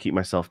usually keep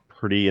myself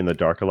pretty in the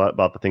dark a lot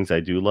about the things I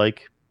do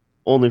like,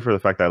 only for the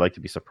fact that I like to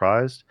be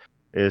surprised.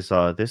 Is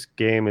this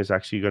game is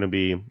actually going to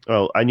be?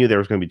 Oh, I knew there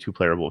was going to be two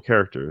playable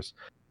characters,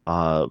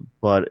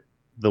 but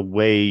the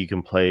way you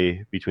can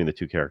play between the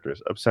two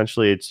characters,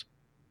 essentially, it's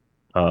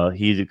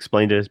he's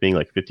explained it as being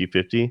like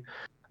 50-50.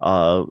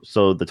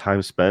 So the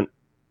time spent,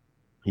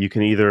 you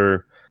can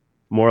either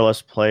more or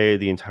less play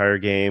the entire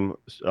game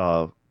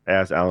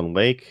as Alan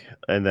Lake,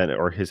 and then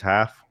or his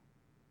half,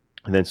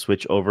 and then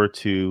switch over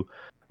to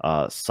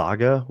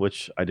Saga,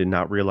 which I did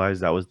not realize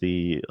that was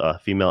the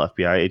female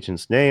FBI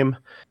agent's name,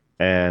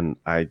 and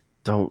I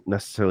don't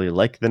necessarily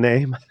like the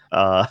name.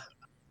 Uh,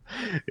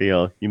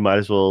 you might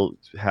as well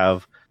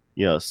have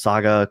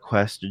Saga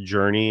Quest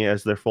Journey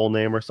as their full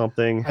name or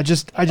something. I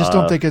just don't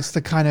Uh, think it's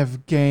the kind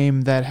of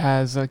game that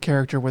has a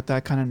character with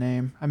that kind of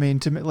name. I mean,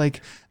 to me,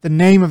 like the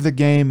name of the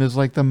game is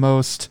like the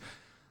most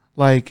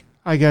like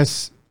I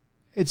guess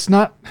it's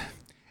not.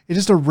 It's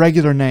just a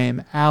regular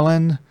name,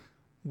 Alan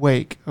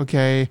Wake.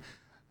 Okay,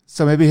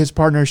 so maybe his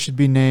partner should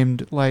be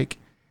named like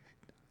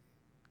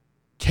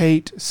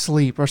Kate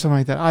Sleep or something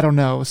like that. I don't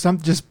know.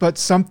 But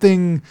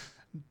something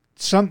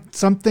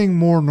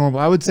more normal.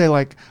 I said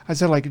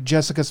like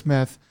Jessica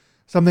Smith,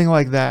 something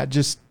like that.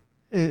 Just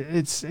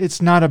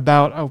it's not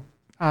about oh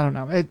I don't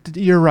know.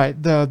 You're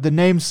right. The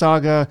name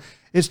Saga,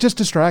 it's just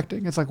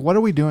distracting. It's like what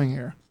are we doing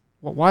here?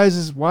 Why is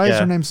this? Why is her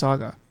yeah, name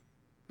Saga?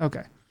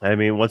 Okay. I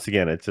mean, once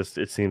again, it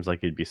seems like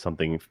it'd be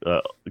something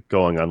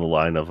going on the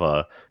line of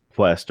a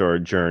quest or a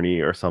journey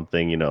or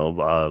something,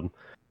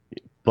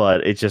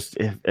 but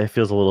it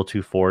feels a little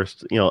too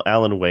forced.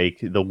 Alan Wake,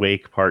 the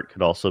wake part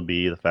could also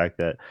be the fact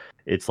that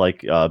it's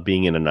like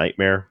being in a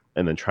nightmare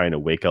and then trying to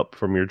wake up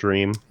from your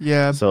dream.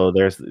 Yeah. So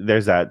there's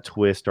that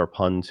twist or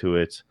pun to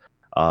it.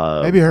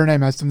 Maybe Um, her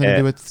name has something to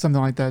and do with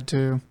something like that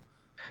too.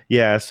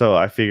 yeah, so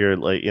I figured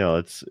like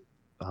it's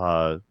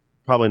uh,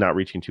 probably not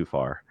reaching too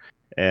far.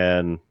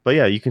 But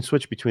yeah, you can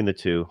switch between the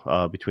two,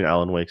 between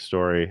Alan Wake's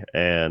story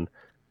and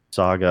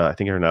Saga. I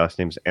think her last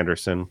name's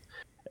Anderson.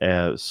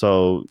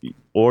 So,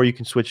 or you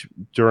can switch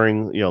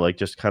during, like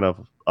just kind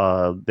of.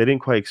 They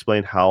didn't quite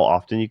explain how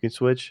often you can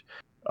switch.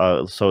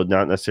 So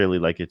not necessarily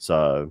like it's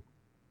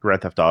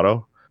Grand Theft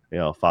Auto,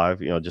 5,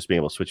 just being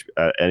able to switch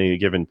at any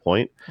given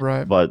point,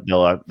 Right. but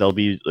they'll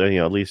be,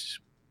 at least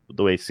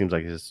the way it seems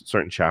like is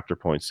certain chapter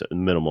points at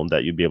minimum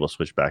that you'd be able to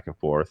switch back and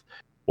forth,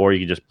 or you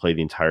could just play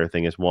the entire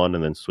thing as one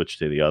and then switch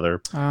to the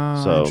other.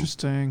 Ah, So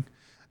interesting.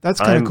 That's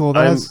kind of I'm cool.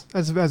 That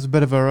I'm has a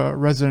bit of a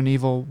Resident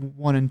Evil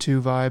 1 and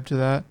 2 vibe to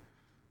that.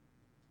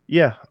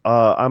 Yeah,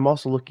 I'm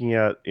also looking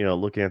at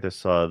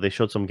this. They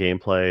showed some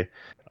gameplay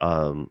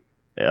um,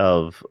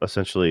 of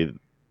essentially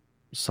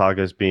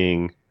Sagas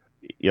being,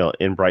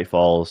 in Bright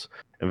Falls,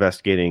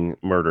 investigating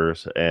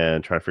murders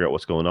and trying to figure out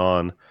what's going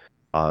on.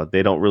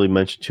 They don't really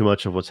mention too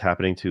much of what's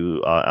happening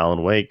to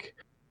Alan Wake.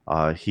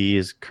 He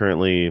is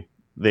currently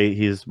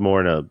he's more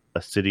in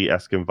a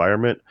city-esque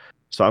environment.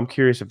 So I'm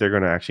curious if they're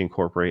going to actually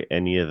incorporate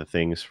any of the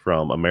things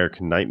from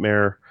American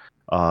Nightmare,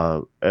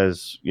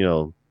 as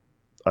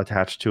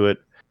attached to it.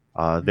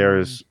 Mm,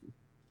 There's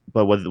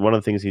but one of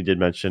the things he did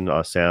mention,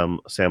 Sam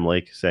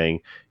Lake,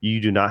 saying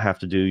you do not have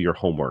to do your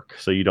homework,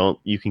 so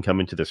you can come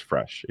into this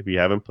fresh. If you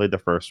haven't played the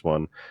first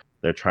one,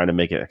 they're trying to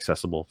make it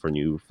accessible for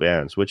new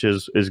fans, which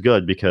is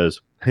good because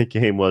the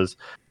game was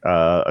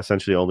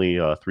essentially only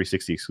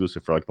 360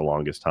 exclusive for like the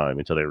longest time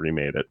until they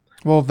remade it.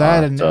 well,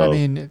 that and I So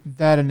mean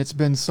that and it's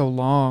been so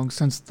long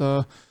since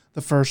the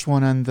first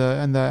one and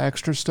the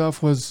extra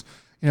stuff was,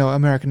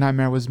 American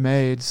Nightmare was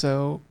made.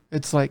 So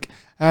it's like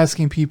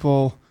asking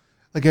people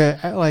if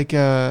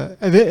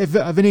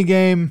any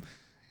game,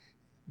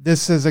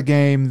 this is a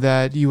game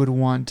that you would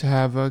want to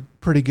have a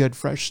pretty good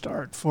fresh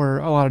start for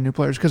a lot of new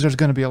players because there's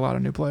going to be a lot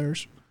of new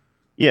players.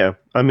 yeah,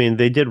 I mean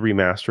they did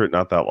remaster it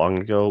not that long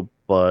ago,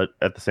 but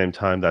at the same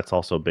time, that's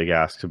also a big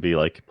ask to be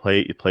like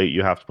play.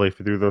 You have to play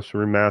through those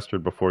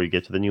remastered before you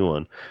get to the new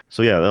one.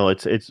 So yeah, no,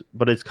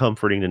 but it's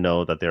comforting to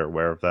know that they're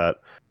aware of that,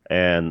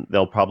 and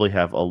they'll probably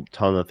have a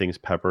ton of things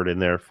peppered in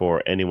there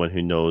for anyone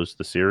who knows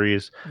the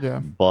series. Yeah.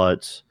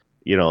 But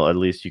at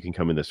least you can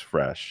come in this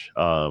fresh,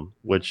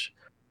 which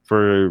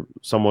for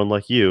someone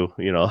like you,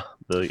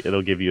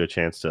 it'll give you a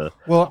chance to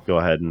Well, go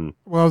ahead and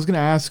I was going to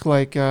ask,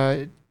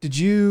 did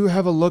you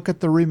have a look at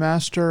the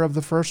remaster of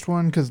the first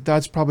one? Because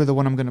that's probably the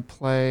one I'm going to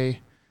play.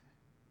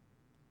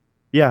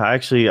 Yeah,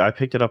 actually, I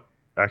picked it up.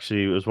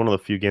 Actually, it was one of the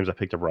few games I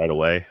picked up right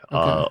away.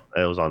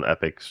 Okay. It was on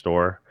Epic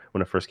Store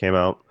when it first came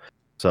out,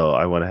 so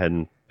I went ahead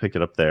and picked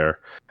it up there.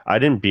 I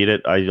didn't beat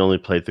it. I only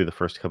played through the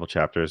first couple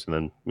chapters, and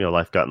then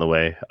life got in the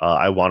way.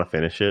 I want to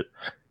finish it,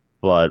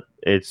 but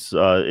it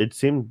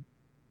seemed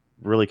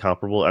really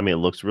comparable. I mean, it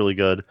looks really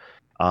good.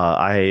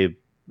 I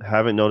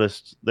haven't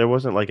noticed there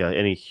wasn't like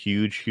any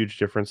huge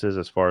differences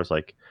as far as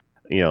like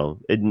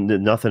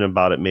nothing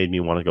about it made me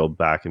want to go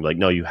back and be like,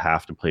 no, you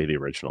have to play the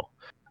original.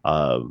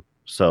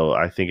 So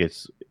I think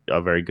it's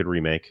a very good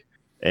remake,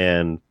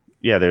 and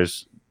yeah,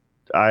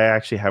 I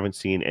actually haven't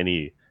seen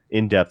any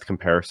in-depth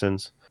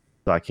comparisons.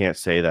 So I can't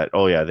say that,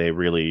 oh yeah, they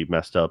really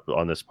messed up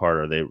on this part,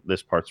 or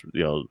this part's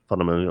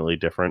fundamentally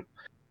different.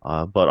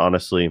 But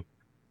honestly,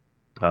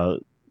 uh,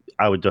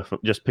 I would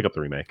definitely just pick up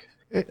the remake.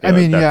 I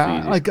mean, That's the yeah,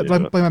 easiest way to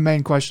do it. my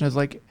main question is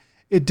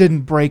it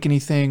didn't break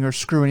anything or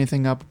screw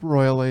anything up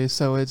royally,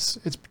 so it's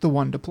the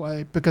one to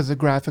play because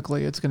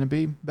graphically it's going to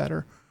be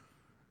better.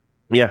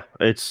 Yeah,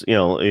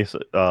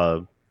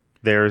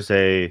 there's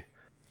a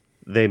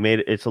they made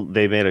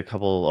a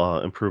couple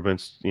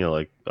improvements,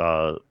 like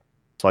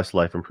slice of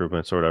life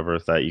improvements or whatever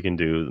that you can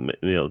do,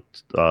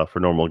 for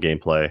normal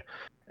gameplay,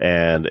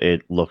 and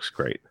it looks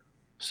great.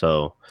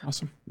 So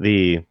Awesome.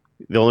 the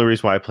only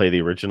reason why I play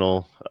the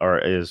original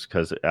is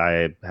because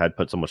I had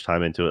put so much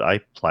time into it. I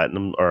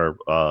platinum or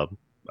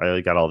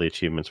I got all the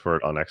achievements for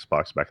it on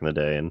Xbox back in the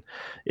day, and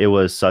it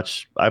was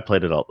such. I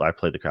played it all. I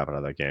played the crap out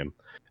of that game.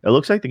 It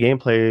looks like the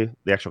gameplay,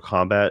 the actual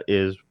combat,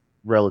 is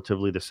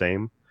relatively the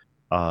same.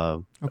 Uh,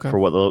 Okay. for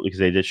what because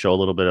they did show a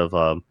little bit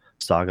of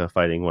Saga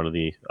fighting one of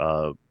the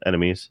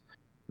enemies,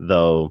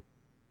 though.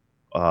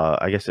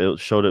 I guess it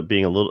showed it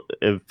being a little.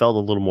 It felt a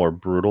little more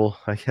brutal,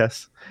 I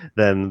guess,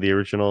 than the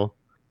original.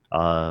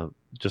 Uh,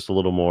 just a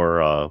little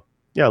more.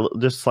 Yeah,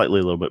 just slightly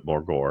a little bit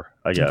more gore,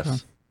 I Okay.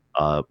 guess.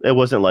 It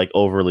wasn't like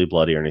overly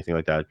bloody or anything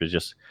like that, but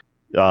just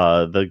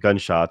the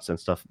gunshots and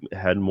stuff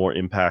had more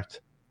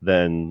impact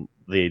than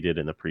they did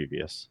in the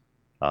previous.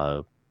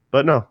 Uh,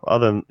 but no,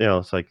 other than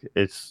it's like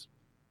it's.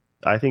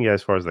 I think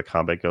as far as the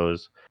combat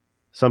goes,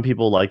 some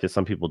people liked it,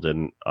 some people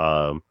didn't.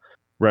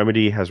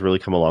 Remedy has really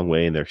come a long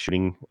way in their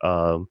shooting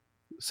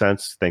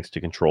sense, thanks to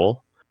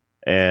Control,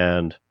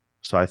 and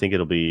so I think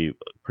it'll be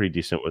pretty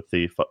decent with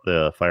the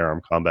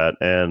firearm combat.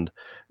 And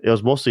it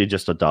was mostly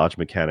just a dodge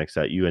mechanics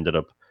that you ended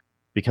up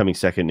becoming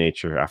second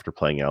nature after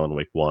playing Alan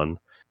Wake 1,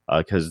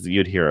 because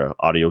you'd hear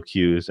audio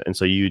cues, and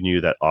so you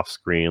knew that off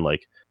screen,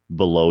 like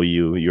below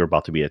you, you're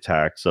about to be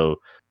attacked. So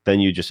then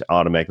you just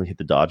automatically hit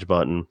the dodge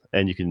button,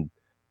 and you can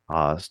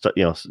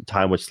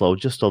time would slow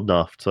just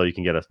enough so you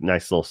can get a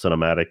nice little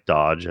cinematic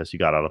dodge as you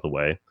got out of the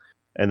way,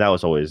 and that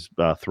was always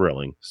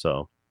thrilling.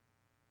 So,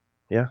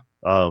 yeah.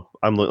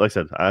 I'm like I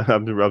said,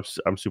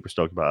 I'm super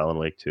stoked about Alan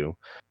Wake 2.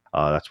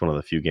 That's one of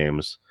the few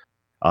games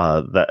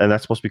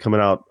that's supposed to be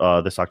coming out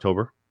this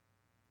October.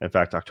 In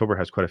fact, October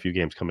has quite a few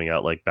games coming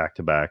out like back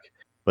to back,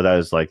 but that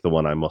is like the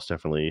one I'm most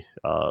definitely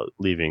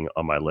leaving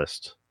on my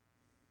list.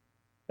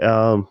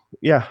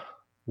 Yeah,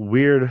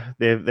 weird.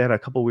 They had a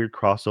couple weird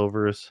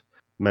crossovers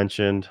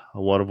mentioned.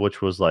 One of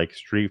which was like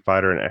Street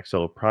Fighter and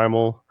Exo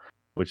Primal,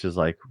 which is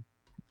like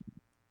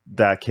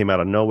that came out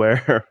of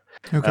nowhere.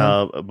 Okay.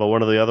 But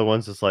one of the other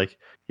ones is like,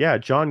 yeah,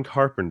 John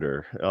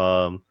Carpenter,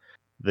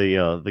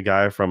 the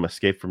guy from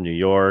Escape from New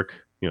York,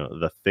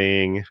 The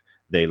Thing,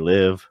 They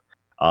Live,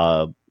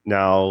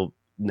 now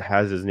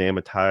has his name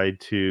tied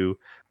to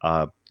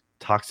uh,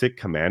 Toxic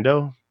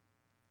Commando,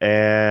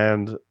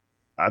 and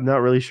I'm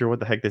not really sure what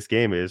the heck this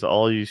game is.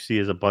 All you see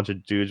is a bunch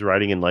of dudes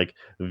riding in like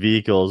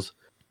vehicles,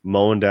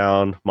 mowing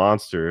down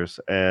monsters,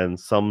 and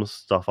some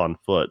stuff on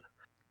foot.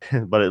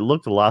 But it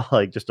looked a lot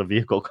like just a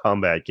vehicle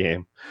combat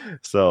game.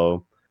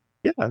 So,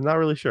 yeah, I'm not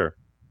really sure.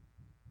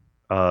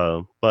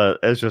 But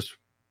it's just,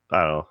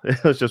 I don't know.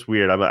 It was just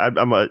weird.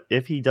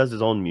 If he does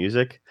his own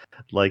music,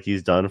 like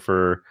he's done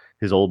for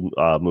his old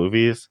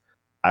movies,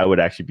 I would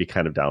actually be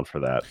kind of down for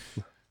that.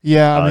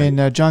 Yeah, I Uh,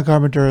 mean, John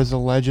Carpenter is a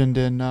legend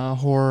in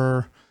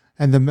horror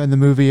and the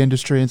movie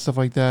industry and stuff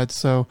like that.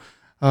 So,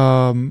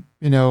 I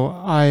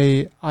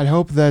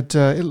hope that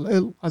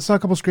I saw a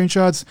couple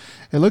screenshots.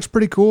 It looks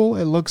pretty cool.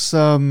 It looks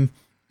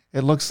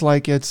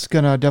like it's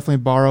gonna definitely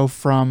borrow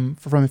from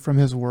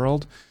his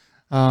world.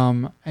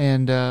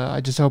 And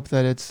I just hope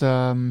that it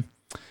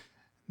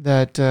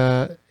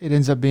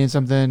ends up being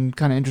something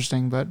kind of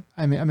interesting. But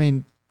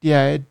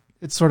yeah,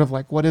 it's sort of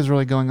like what is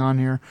really going on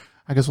here.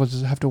 I guess we'll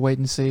just have to wait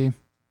and see.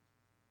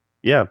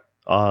 Yeah.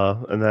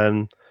 And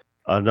then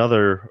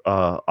another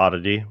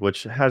oddity,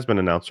 which has been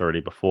announced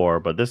already before,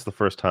 but this is the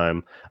first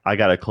time I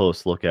got a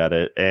close look at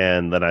it.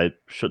 And then I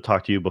should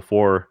talk to you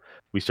before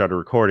we started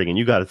recording, and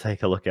you got to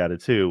take a look at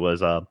it too.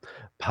 Was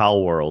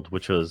Pal World,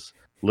 which was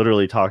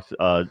literally talked.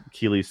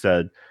 Keeley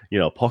said,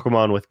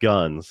 Pokemon with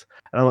guns,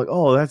 and I'm like,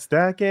 oh, that's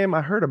that game.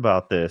 I heard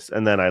about this,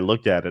 and then I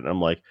looked at it, and I'm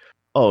like,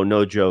 oh,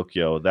 no joke,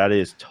 yo, that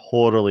is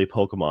totally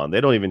Pokemon.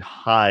 They don't even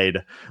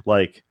hide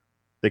like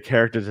the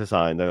character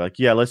design. They're like,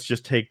 yeah, let's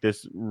just take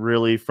this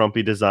really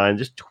frumpy design,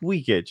 just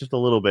tweak it just a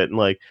little bit and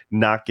like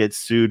not get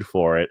sued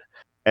for it,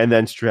 and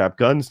then strap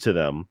guns to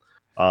them,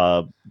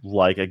 uh,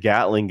 like a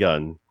Gatling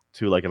gun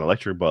to like an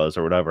electric buzz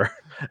or whatever.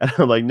 And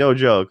I'm like, no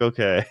joke,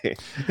 okay. And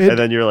It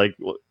then you're like,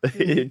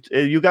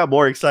 you got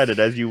more excited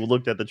as you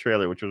looked at the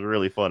trailer, which was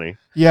really funny.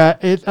 Yeah,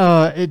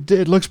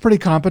 it looks pretty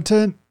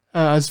competent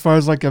as far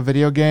as like a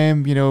video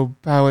game. You know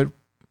how it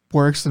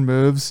works and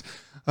moves.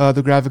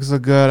 The graphics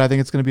look good. I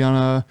think it's going to be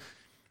on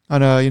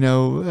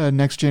a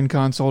next gen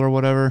console or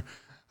whatever.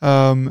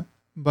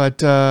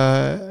 But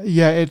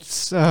yeah,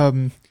 it's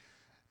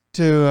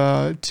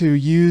to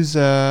use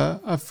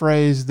a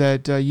phrase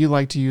that you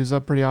like to use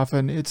up pretty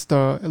often. It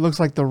looks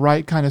like the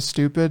right kind of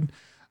stupid.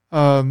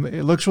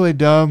 It looks really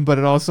dumb, but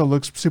it also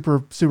looks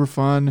super super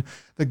fun.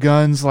 The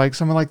guns, like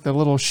some of like the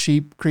little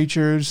sheep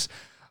creatures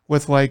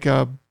with like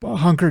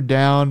hunkered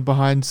down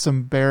behind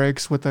some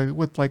barracks with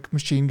like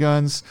machine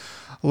guns,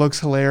 looks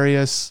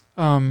hilarious.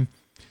 Something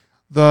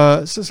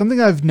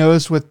I've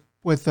noticed with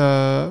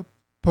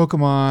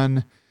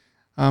Pokemon,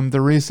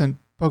 the recent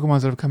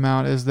Pokemons that have come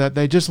out is that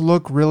they just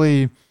look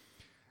really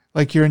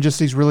like you're in just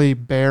these really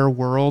bare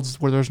worlds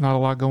where there's not a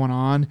lot going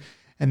on,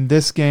 and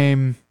this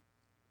game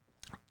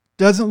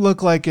doesn't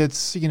look like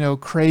it's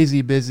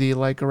crazy busy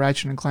like a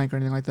Ratchet and Clank or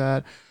anything like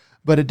that,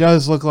 but it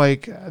does look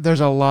like there's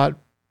a lot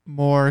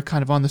more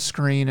kind of on the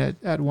screen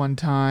at one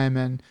time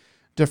and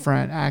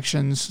different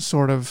actions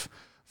sort of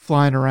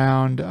flying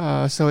around.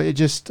 So it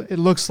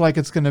looks like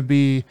it's going to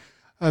be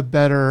a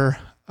better,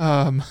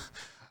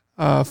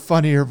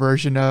 funnier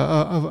version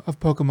of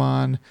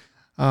Pokemon.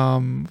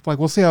 Like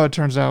we'll see how it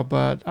turns out,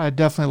 but I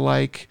definitely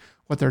like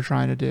what they're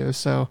trying to do.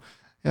 So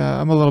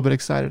I'm a little bit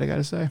excited, I got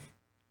to say.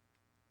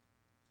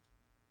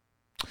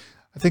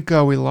 I think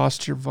we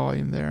lost your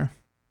volume there.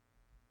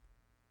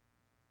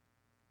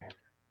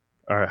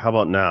 All right, how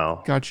about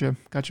now? Gotcha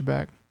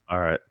back. All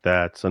right,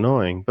 that's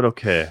annoying, but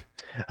okay.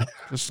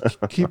 Just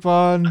keep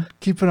on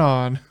keeping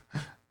on.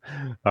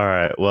 All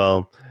right.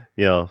 Well,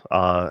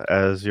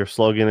 as your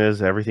slogan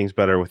is, everything's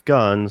better with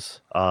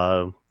guns.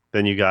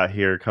 Then you got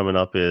here coming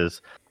up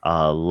is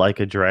Like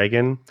a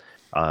Dragon,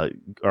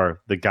 or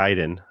the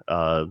Gaiden,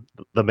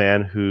 the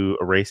man who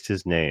erased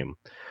his name.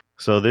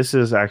 So this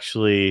is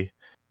actually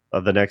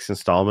the next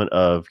installment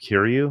of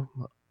Kiryu,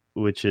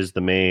 which is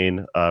the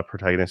main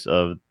protagonist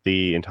of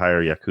the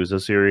entire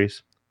Yakuza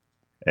series.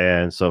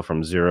 And so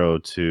from 0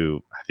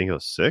 to I think it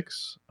was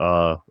 6,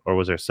 or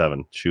was there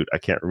 7? Shoot, I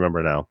can't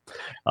remember now.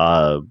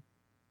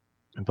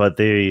 But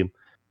they,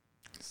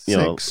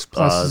 6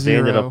 plus they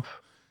ended 0. up,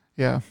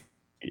 Yeah.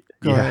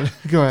 Go yeah. ahead.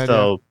 Go ahead.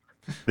 So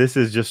this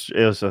is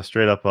it was a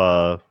straight up,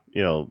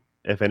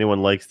 if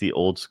anyone likes the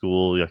old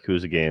school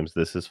Yakuza games,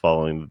 this is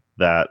following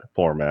that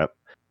format.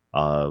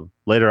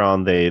 Later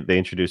on, they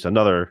introduced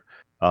another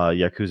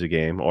Yakuza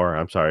game, or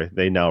I'm sorry,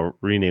 they now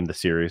renamed the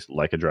series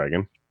Like a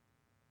Dragon.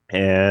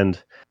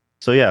 And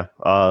so yeah,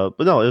 but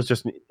no, it was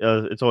just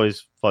it's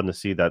always fun to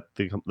see that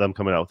them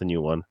coming out with a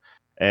new one,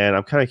 and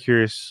I'm kind of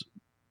curious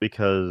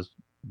because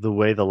the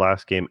way the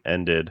last game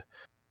ended,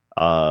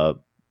 uh,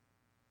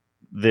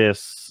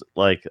 this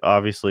like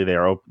obviously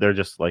they're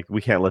just like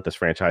we can't let this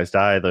franchise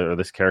die or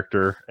this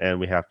character, and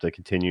we have to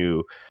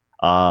continue,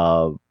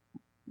 uh,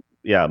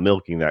 yeah,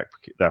 milking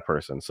that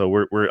person.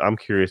 So I'm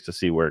curious to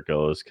see where it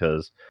goes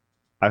because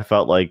I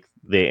felt like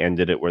they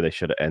ended it where they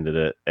should have ended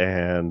it,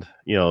 and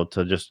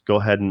to just go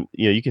ahead and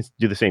you can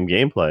do the same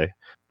gameplay,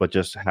 but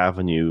just have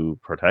a new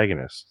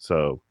protagonist.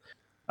 So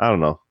I don't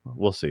know,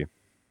 we'll see.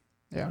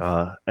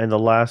 Yeah. And the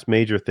last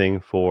major thing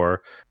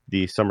for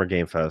the Summer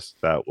Game Fest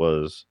that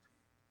was,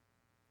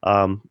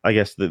 I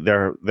guess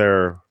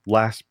their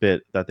last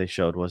bit that they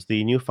showed was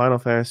the new Final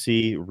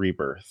Fantasy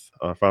Rebirth,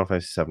 Final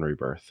Fantasy VII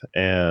Rebirth,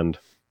 and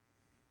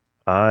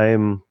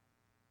I'm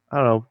I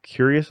don't know,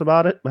 curious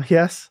about it, I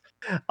guess.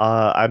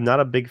 I'm not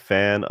a big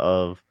fan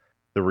of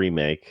the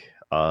remake.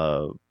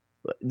 Not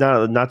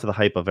to the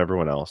hype of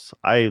everyone else.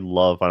 I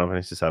love Final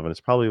Fantasy VII.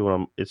 It's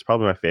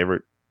probably my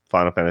favorite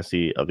Final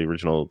Fantasy of the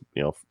original,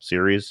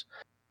 series.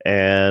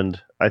 And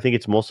I think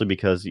it's mostly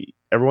because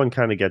everyone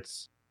kind of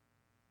gets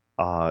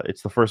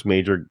it's the first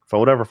major for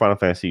whatever Final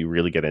Fantasy you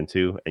really get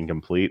into and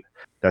complete.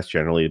 That's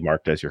generally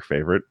marked as your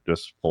favorite,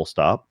 just full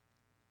stop.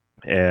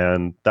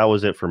 And that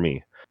was it for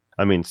me.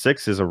 I mean,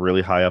 6 is a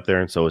really high up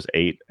there, and so is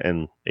 8,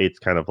 and 8's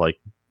kind of like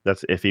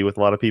that's iffy with a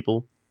lot of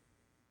people.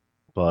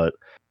 But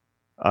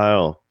I don't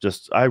know,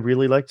 just I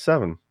really liked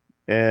 7,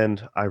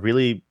 and I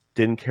really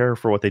didn't care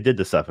for what they did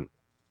to 7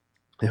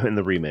 in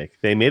the remake.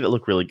 They made it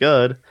look really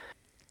good,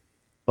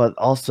 but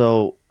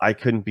also I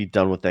couldn't be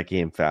done with that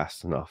game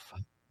fast enough.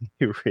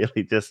 It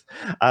really just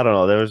I don't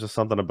know, there was just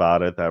something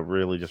about it that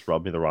really just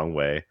rubbed me the wrong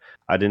way.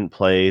 I didn't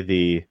play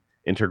the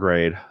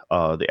intergrade,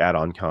 the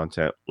add-on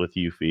content with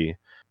Yuffie.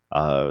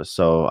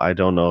 So I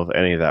don't know if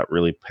any of that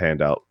really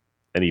panned out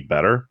any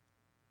better.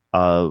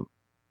 But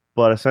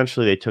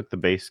essentially, they took the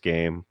base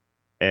game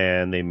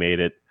and they made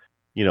it,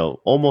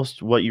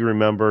 almost what you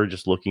remember,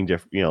 just looking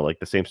different, like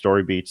the same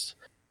story beats,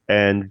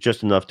 and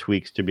just enough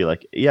tweaks to be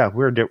like, yeah,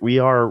 we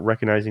are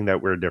recognizing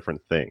that we're a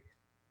different thing.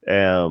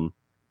 And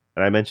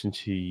I mentioned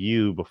to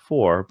you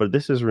before, but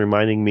this is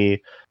reminding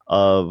me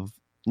of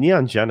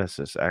Neon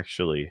Genesis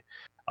actually.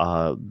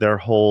 Their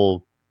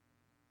whole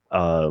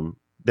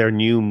their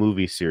new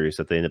movie series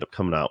that they ended up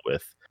coming out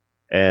with.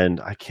 And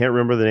I can't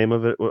remember the name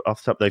of it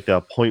off the top, like the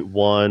point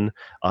one,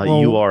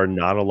 You Well, Are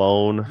Not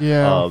Alone,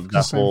 yeah.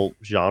 that whole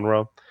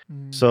genre.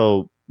 Mm,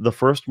 So the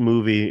first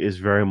movie is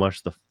very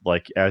much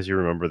like as you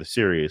remember the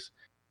series,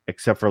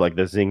 except for like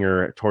the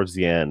zinger towards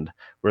the end,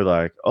 where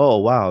like, oh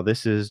wow,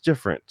 this is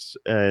different,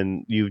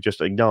 and you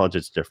just acknowledge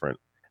it's different.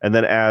 And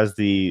then as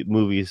the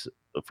movies,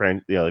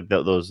 like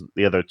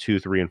the other 2,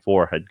 3, and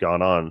 4 had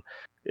gone on,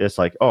 it's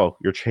like, oh,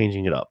 you're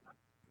changing it up.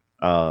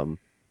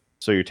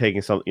 So you're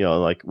taking some,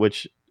 like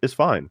which is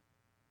fine,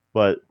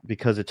 but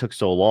because it took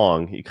so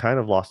long, you kind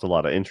of lost a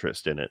lot of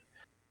interest in it,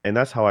 and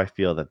that's how I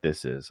feel that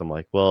this is. I'm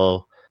like,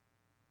 well,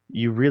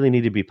 you really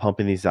need to be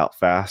pumping these out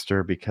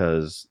faster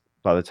because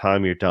by the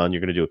time you're done, you're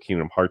going to do a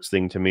Kingdom Hearts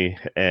thing to me,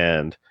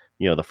 and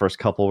the first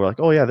couple were like,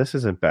 oh yeah, this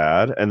isn't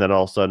bad, and then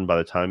all of a sudden, by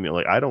the time you're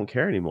like, I don't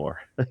care anymore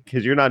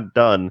because you're not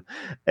done,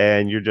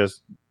 and you're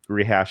just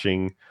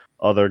rehashing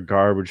other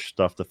garbage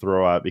stuff to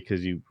throw out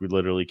because you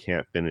literally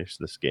can't finish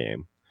this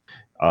game.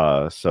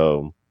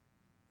 So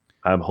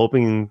I'm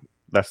hoping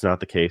that's not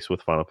the case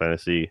with Final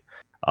Fantasy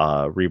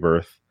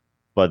Rebirth,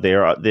 but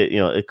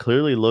it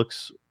clearly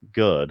looks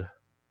good.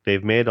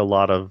 They've made a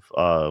lot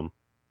of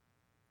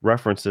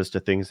references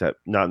to things that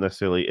not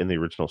necessarily in the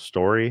original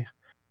story,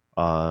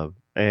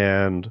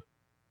 and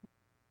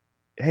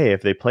hey,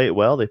 if they play it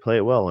well, they play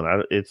it well,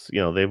 and it's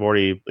they've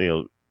already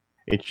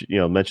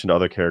mentioned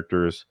other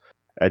characters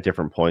at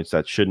different points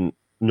that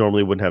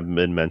wouldn't have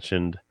been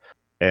mentioned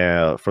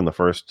from the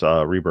first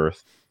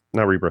Rebirth.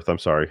 Not Rebirth, I'm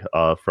sorry,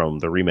 from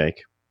the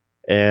remake.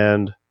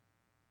 And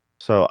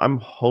so I'm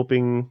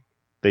hoping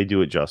they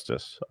do it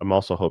justice. I'm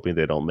also hoping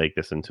they don't make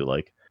this into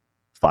like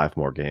 5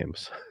 more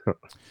games.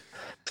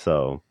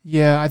 So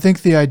yeah, I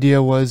think the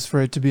idea was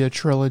for it to be a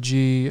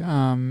trilogy,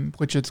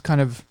 which it's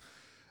kind of,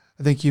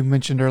 I think you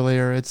mentioned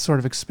earlier, it's sort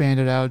of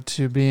expanded out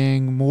to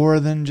being more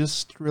than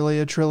just really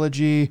a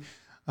trilogy.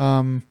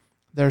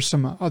 There's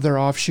some other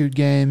offshoot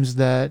games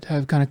that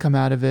have kind of come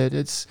out of it.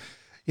 It's,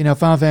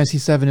 Final Fantasy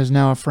VII is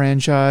now a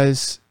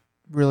franchise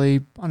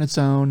really on its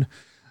own.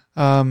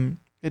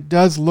 It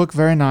does look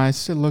very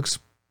nice. It looks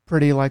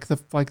pretty like the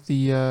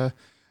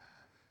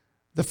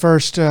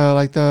first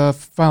like the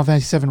Final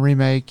Fantasy VII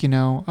remake.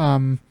 Yeah,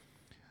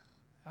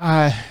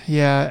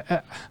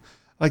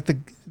 like the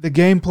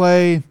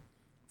gameplay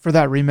for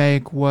that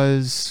remake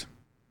was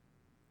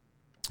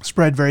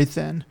spread very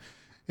thin.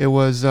 It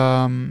was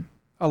a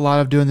lot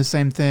of doing the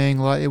same thing.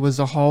 It was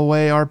a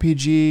hallway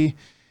RPG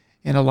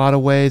in a lot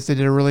of ways. They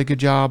did a really good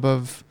job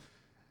of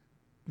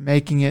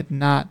making it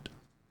not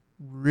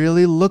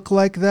really look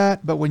like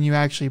that, but when you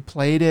actually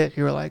played it,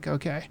 you were like,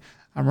 okay,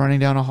 I'm running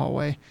down a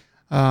hallway,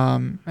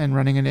 and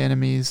running into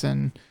enemies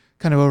and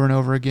kind of over and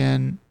over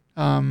again.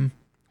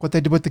 What they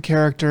did with the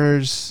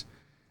characters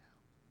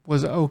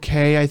was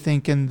okay, I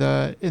think, in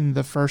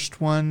the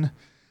first one.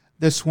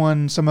 This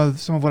one, some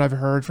of what I've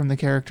heard from the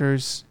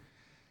characters,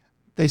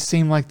 they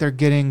seem like they're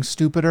getting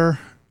stupider.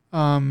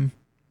 Um,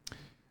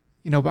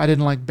 but I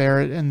didn't like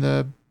Barrett in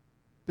the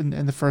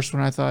first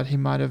one. I thought he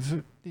might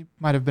have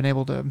been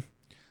able to,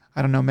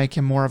 I don't know, make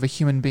him more of a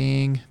human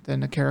being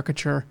than a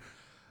caricature.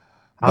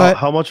 How But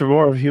how much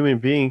more of a human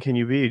being can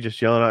you be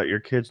just yelling out your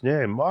kid's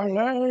name,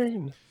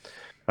 Marlene?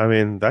 I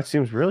mean, that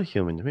seems really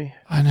human to me.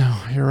 I know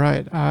you're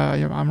right.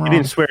 I'm He didn't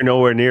wrong swear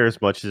nowhere near as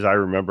much as I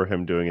remember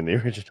him doing in the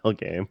original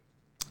game.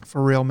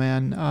 for real,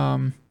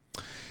 man.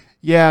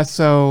 Yeah.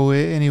 So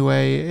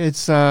anyway,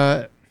 it's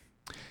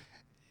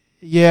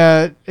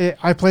yeah.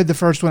 I played the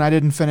first one. I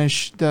didn't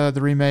finish the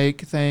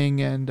remake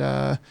thing, and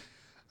I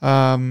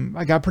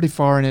got pretty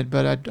far in it,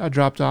 but I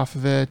dropped off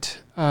of it.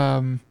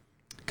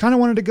 Kind of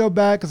wanted to go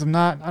back because I'm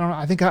not. I don't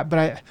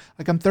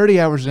know. I'm 30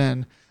 hours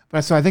in,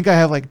 but so I think I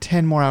have like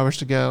 10 more hours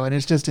to go, and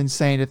it's just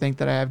insane to think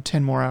that I have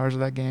 10 more hours of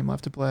that game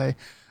left to play.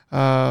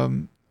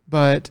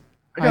 But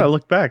I I gotta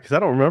look back because I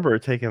don't remember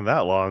it taking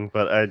that long.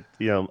 But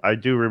I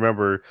do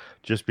remember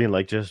just being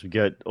like, just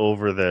get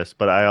over this.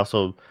 But I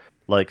also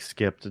like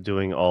skipped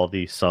doing all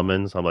these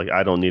summons. I'm like,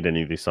 I don't need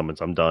any of these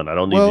summons. I'm done. I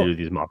don't need to well, do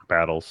these mock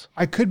battles.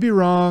 I could be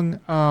wrong.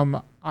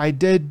 I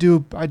did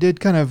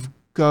kind of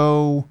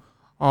go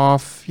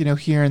off,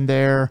 here and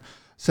there.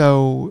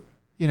 So,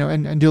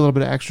 and do a little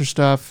bit of extra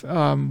stuff,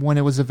 when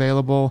it was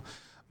available.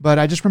 But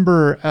I just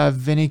remember,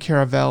 Vinny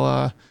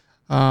Caravella.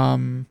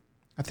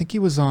 I think he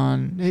was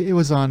on, it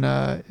was on,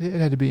 it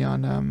had to be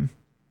on, Giant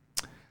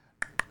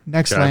Bomb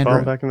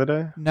Nextlander. back in the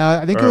day, No,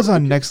 I think it or was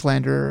on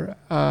Nextlander,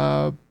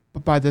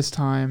 by this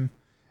time.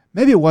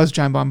 Maybe it was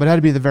Giant Bomb, but it had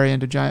to be the very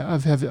end of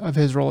of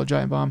his role at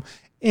Giant Bomb.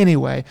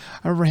 Anyway,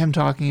 I remember him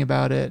talking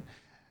about it.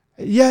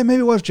 Yeah,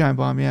 maybe it was Giant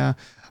Bomb. Yeah,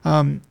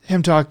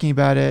 him talking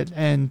about it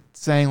and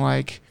saying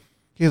like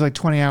he was like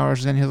 20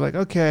 hours in. He was like,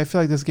 okay, I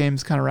feel like this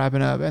game's kind of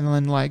wrapping up, and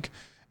then like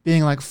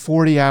being like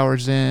 40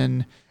 hours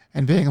in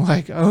and being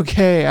like,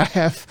 okay, I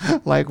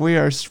have like we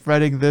are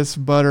spreading this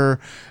butter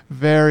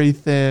very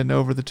thin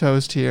over the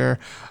toast here.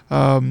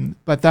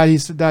 But I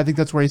think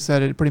that's where he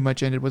said it pretty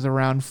much ended was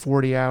around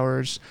 40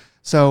 hours.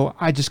 So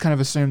I just kind of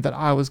assumed that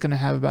I was going to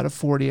have about a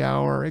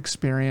 40-hour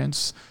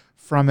experience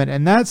from it.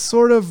 And that's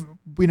sort of,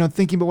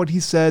 thinking about what he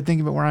said,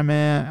 thinking about where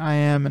I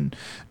am and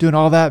doing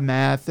all that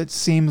math, it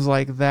seems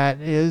like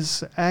that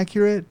is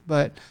accurate,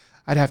 but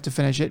I'd have to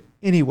finish it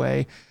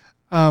anyway.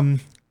 Um,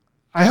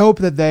 I hope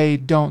that they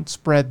don't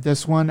spread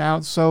this one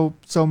out so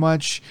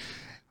much.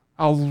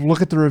 I'll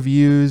look at the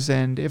reviews,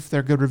 and if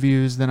they're good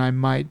reviews, then I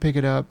might pick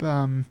it up.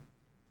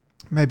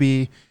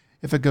 Maybe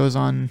if it goes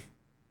on,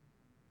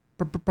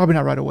 probably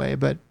not right away,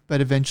 but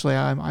eventually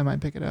I might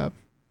pick it up.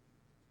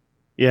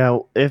 yeah.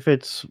 If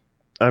it's,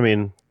 I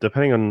mean,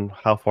 depending on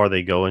how far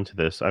they go into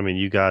this, I mean,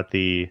 you got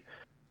leaving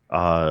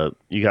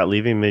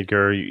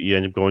Midgar, you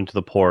end up going to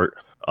the port.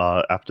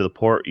 After the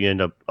port, you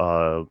end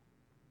up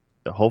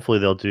hopefully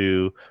they'll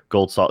do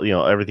gold saucer,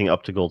 everything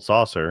up to gold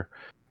saucer.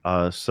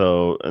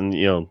 So and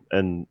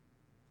and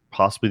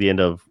possibly the end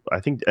of I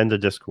think end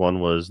of disc one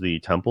was the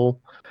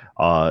temple,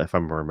 if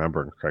I'm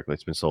remembering correctly.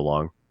 It's been so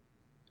long,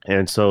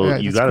 and so Yeah,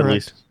 you that's got at correct.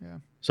 least. Yeah.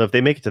 So if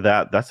they make it to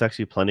that, that's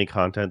actually plenty of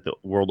content. The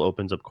world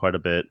opens up quite a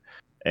bit,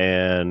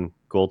 and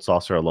gold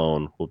saucer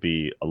alone will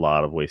be a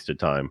lot of wasted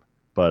time.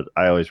 But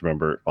I always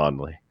remember it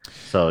fondly.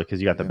 So because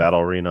you got the Yeah. battle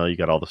arena, you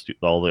got all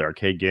the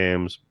arcade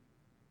games.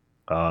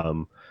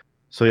 Um,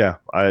 so yeah,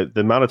 the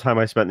amount of time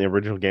I spent in the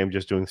original game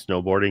just doing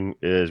snowboarding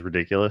is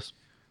ridiculous.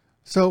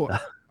 So,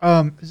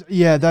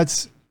 yeah,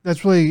 that's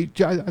really.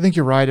 I think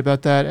you're right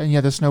about that. And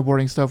yeah, the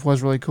snowboarding stuff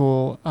was really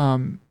cool.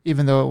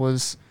 Even though it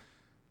was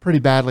pretty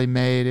badly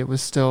made, it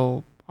was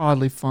still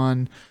oddly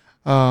fun.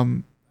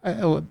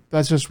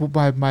 That's just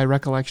my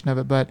recollection of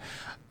it. But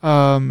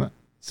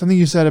something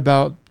you said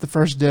about the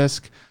first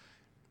disc.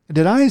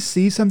 Did I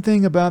see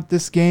something about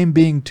this game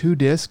being two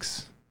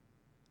discs?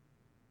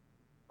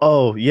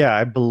 Oh yeah,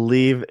 I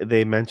believe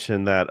they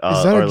mentioned that,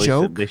 Is that or a at least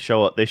joke? they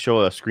show a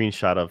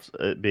screenshot of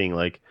it being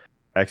like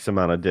X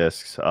amount of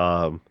discs.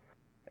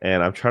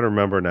 And I'm trying to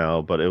remember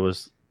now, but it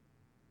was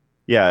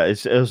yeah,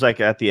 it was like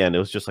at the end, it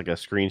was just like a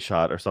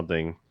screenshot or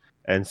something,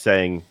 and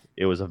saying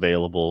it was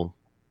available.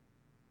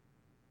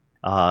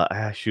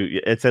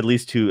 Shoot, it's at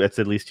least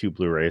two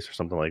Blu-rays or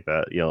something like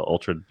that.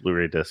 Ultra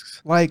Blu-ray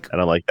discs, Like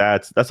and I'm like,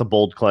 that's a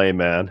bold claim,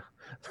 man.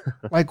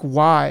 like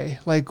why?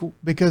 Like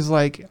because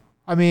like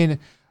I mean,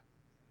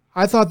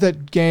 I thought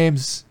that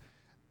games,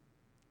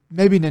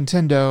 maybe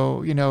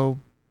Nintendo,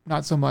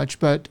 not so much,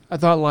 but I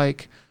thought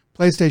like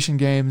PlayStation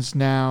games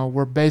now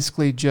were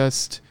basically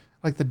just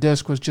like the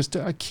disc was just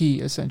a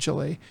key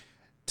essentially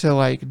to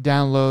like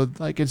download.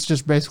 Like it's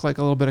just basically like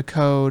a little bit of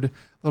code, a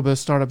little bit of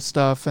startup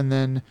stuff, and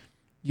then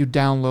you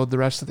download the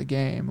rest of the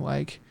game.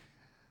 Like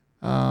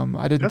I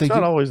didn't That's think not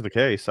you. always the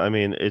case. I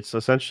mean, it's I don't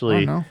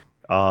essentially know.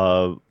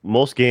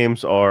 Most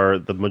games are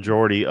the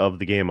majority of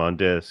the game on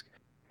disc,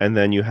 and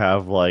then you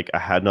have like I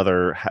had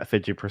another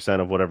 50%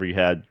 of whatever you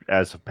had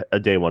as a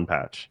day one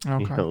patch.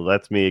 Okay.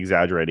 That's me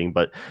exaggerating,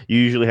 but you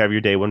usually have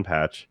your day one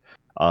patch.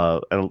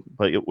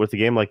 With a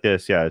game like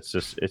this, yeah,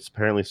 it's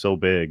apparently so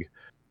big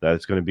that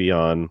it's going to be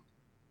on.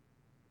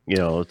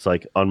 It's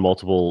like on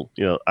multiple.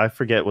 I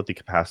forget what the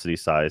capacity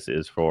size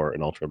is for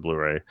an Ultra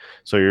Blu-ray.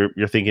 So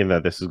you're thinking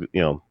that this is,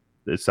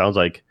 it sounds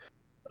like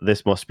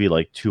this must be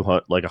like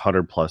 200, like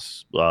 100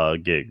 plus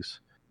gigs,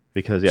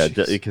 because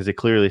Jeez. because it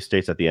clearly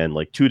states at the end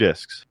like two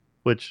discs,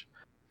 which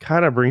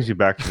kind of brings you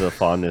back to the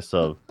fondness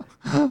of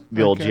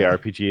the old Okay.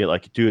 JRPG.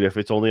 Like, dude, if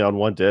it's only on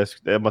one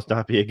disc, that must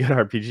not be a good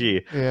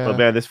RPG. But Yeah.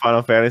 man, this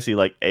Final Fantasy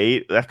like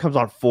 8, that comes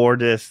on four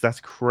discs. That's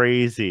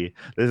crazy.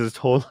 This is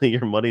totally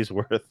your money's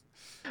worth.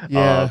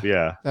 Yeah.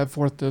 Yeah, That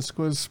fourth disc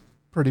was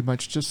pretty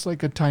much just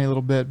like a tiny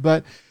little bit,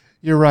 but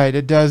you're right.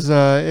 It does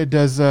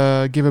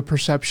give a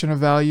perception of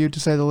value, to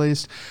say the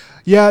least.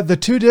 Yeah, the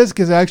two disc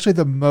is actually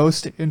the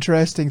most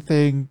interesting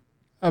thing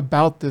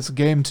about this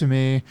game to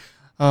me.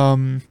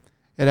 Um,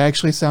 it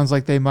actually sounds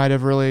like they might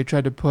have really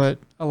tried to put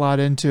a lot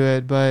into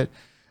it, but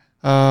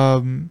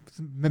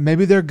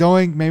maybe they're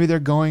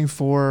going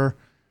for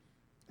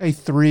a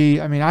three.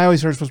 I mean, I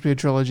always heard it's supposed to be a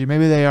trilogy.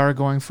 Maybe they are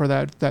going for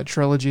that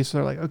trilogy. So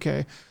they're like,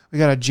 okay, we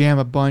got to jam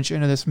a bunch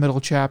into this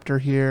middle chapter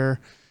here,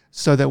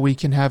 so that we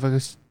can have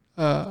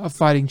a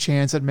fighting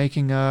chance at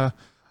making a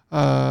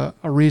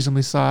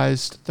reasonably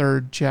sized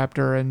third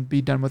chapter and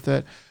be done with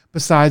it.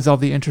 Besides all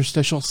the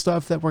interstitial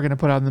stuff that we're going to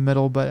put out in the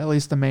middle, but at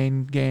least the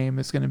main game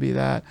is going to be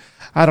that.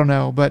 I don't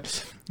know,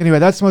 but anyway,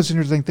 that's the most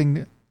interesting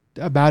thing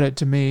about it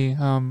to me.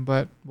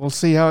 But we'll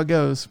see how it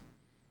goes.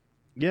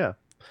 yeah.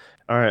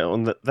 All right,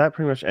 well, that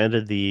pretty much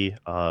ended the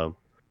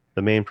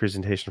main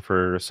presentation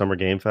for Summer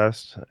Game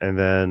Fest, and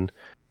then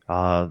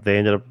they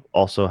ended up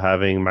also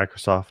having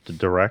Microsoft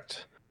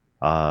Direct.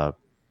 Uh,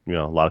 a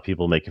lot of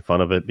people making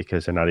fun of it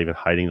because they're not even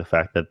hiding the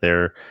fact that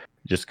they're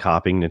just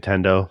copying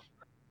Nintendo.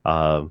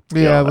 Yeah,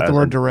 with the As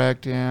word in,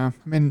 direct. Yeah,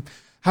 I mean,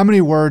 how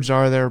many words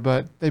are there?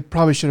 But they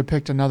probably should have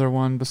picked another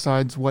one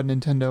besides what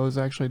Nintendo is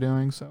actually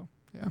doing. So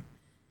yeah,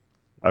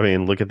 I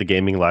mean, look at the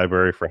gaming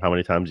library for how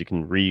many times you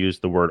can reuse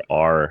the word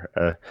R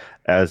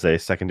as a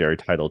secondary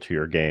title to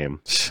your game.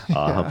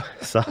 yeah,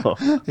 So.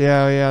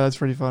 yeah. That's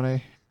pretty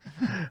funny.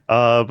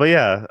 But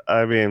yeah,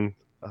 I mean,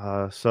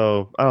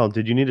 so I don't know.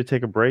 Did you need to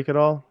take a break at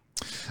all?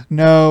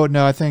 No,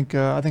 no, I think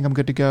I'm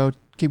good to go.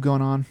 Keep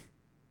going on.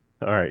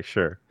 All right,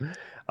 sure.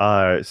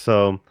 All right,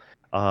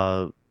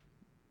 uh,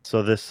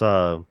 so this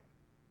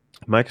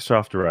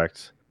Microsoft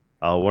Direct,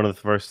 one of the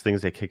first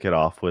things they kick it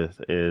off with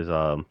is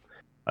a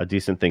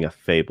decent thing of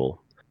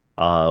Fable,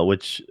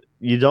 which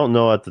you don't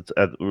know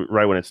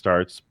right when it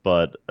starts,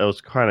 but it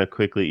was kind of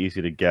quickly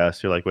easy to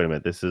guess. You're like, wait a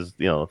minute, this is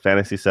a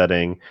fantasy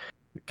setting,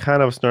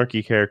 kind of a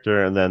snarky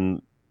character, and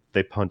then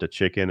they punt a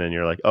chicken, and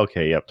you're like,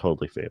 okay, yep,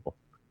 totally Fable.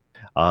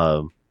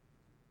 Um,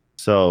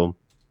 So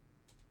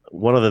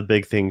one of the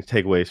big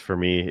takeaways for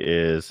me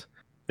is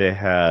they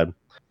had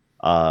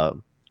uh,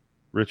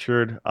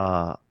 Richard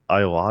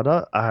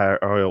Ayoade.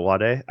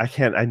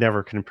 I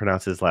never can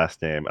pronounce his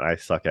last name, and I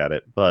suck at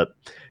it. But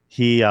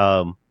he,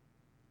 I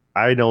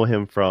know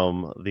him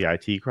from the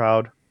IT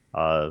crowd,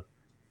 uh,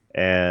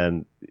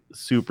 and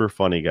super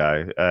funny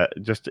guy.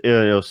 Just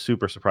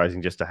super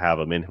surprising just to have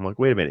him. And I'm like,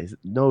 wait a minute,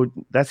 no,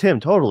 that's him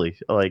totally.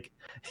 Like,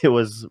 it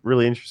was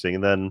really interesting.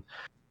 And then,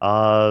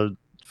 uh,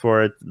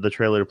 for the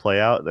trailer to play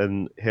out,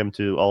 and him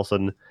to all of a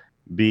sudden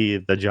be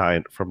the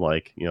giant from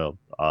like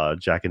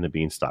Jack and the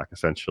Beanstalk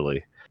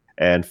essentially,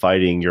 and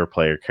fighting your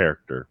player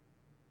character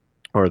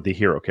or the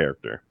hero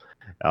character.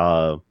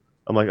 Uh,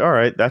 I'm like, all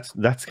right,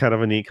 that's kind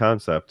of a neat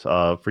concept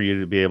for you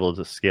to be able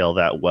to scale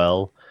that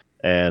well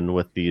and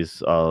with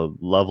these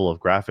level of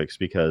graphics,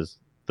 because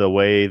the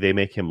way they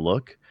make him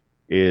look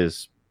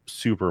is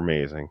super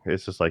amazing.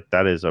 It's just like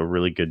that is a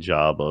really good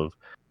job of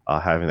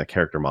having the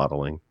character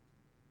modeling.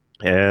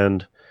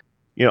 And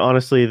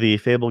honestly, the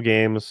Fable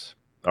games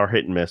are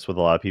hit and miss with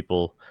a lot of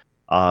people.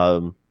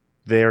 Um,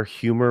 their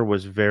humor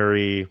was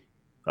very.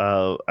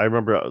 I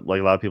remember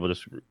like a lot of people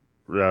just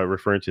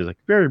referring to it as like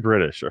very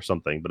British or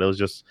something, but it was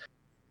just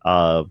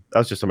that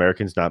was just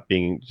Americans not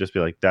being just be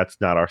like that's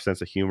not our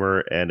sense of humor,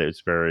 and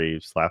it's very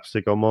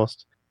slapstick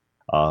almost.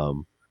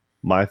 Um,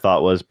 my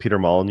thought was Peter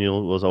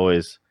Molyneux was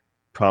always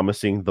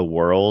promising the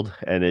world,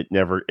 and it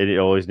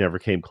always never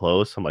came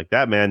close. I'm like,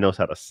 that man knows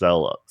how to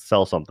sell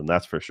something,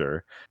 that's for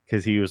sure.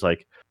 Because he was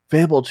like,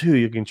 Fable 2,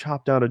 you can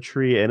chop down a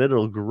tree and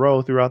it'll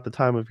grow throughout the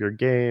time of your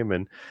game,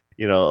 and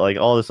like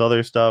all this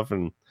other stuff,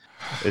 and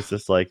it's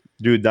just like,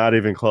 dude, not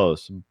even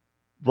close.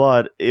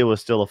 But it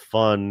was still a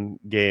fun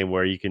game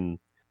where you can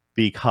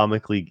be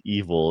comically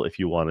evil if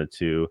you wanted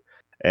to,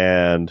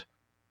 and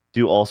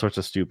do all sorts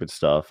of stupid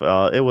stuff.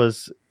 It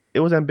was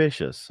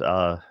ambitious,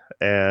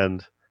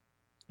 and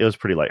it was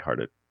pretty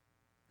lighthearted.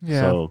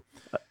 Yeah, So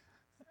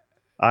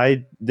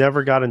I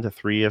never got into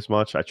three as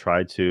much. I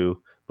tried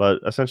to, but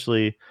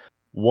essentially,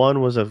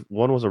 one was a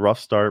rough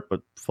start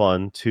but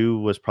fun. Two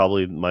was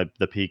probably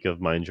the peak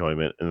of my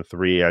enjoyment, and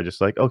three I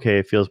just like okay,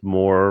 it feels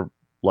more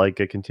like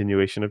a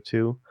continuation of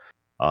two.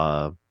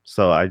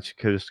 So I just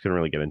couldn't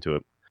really get into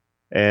it.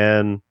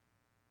 And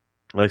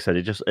like I said,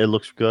 it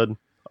looks good.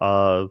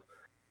 Uh,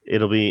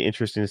 it'll be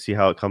interesting to see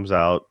how it comes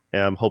out.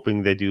 And I'm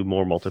hoping they do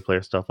more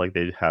multiplayer stuff like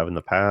they have in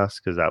the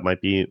past because that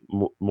might be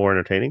more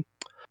entertaining.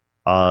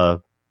 Uh,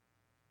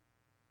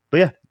 but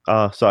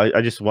yeah, so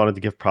I just wanted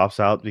to give props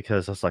out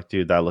because I was like,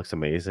 dude, that looks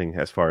amazing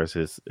as far as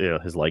his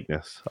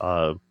likeness.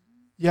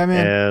 Yeah,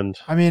 man. And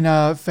I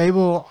mean,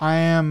 Fable. I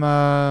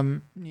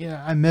am.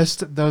 Yeah, I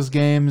missed those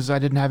games. I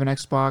didn't have an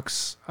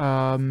Xbox.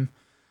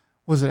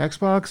 Was it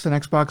Xbox and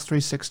Xbox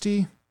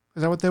 360?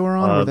 Is that what they were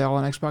on? Or were uh, they all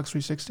on Xbox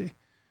 360?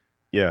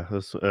 yeah, it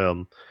was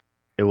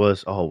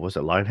was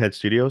it Lionhead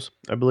Studios,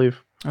 I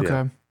believe. Yeah,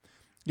 Okay.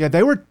 Yeah,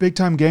 they were big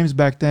time games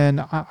back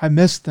then. I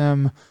missed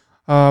them,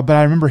 but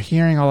I remember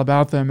hearing all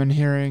about them and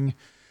hearing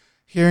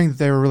that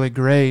they were really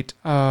great.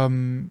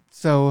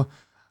 So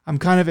I'm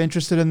kind of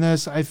interested in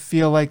this. I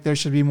feel like there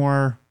should be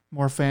more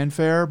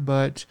fanfare,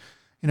 but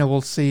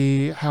we'll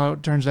see how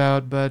it turns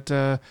out. But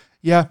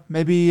yeah,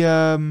 maybe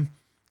it'll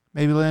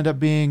end up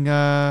being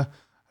a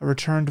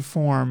return to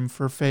form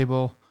for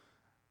Fable.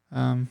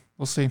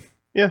 We'll see.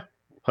 yeah.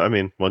 I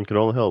mean, one can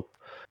only hope.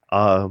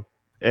 Uh,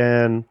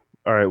 and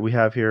all right, we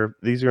have here.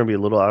 These are gonna be a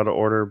little out of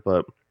order,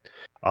 but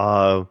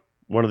Uh,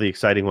 one of the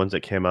exciting ones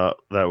that came out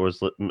that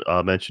was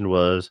mentioned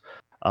was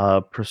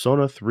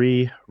Persona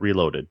 3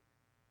 Reloaded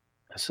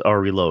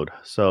or Reload.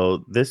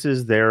 So this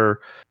is their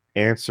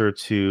answer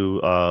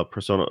to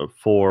Persona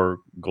 4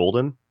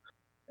 Golden,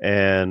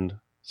 and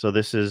so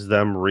this is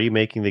them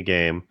remaking the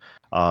game.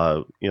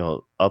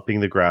 Upping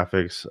the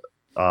graphics,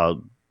 uh,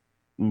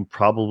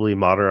 probably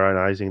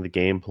modernizing the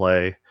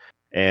gameplay,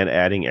 and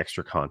adding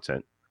extra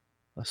content.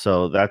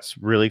 So that's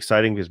really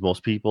exciting because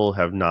most people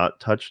have not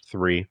touched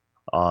three.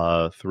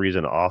 Three is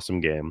an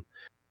awesome game,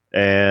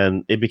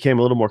 and it became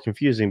a little more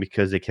confusing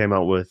because they came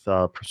out with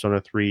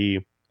Persona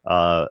 3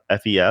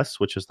 FES,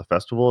 which is the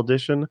Festival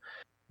Edition,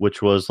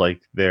 which was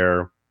like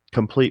their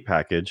complete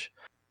package.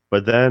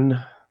 But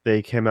then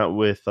they came out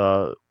with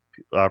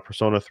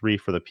Persona 3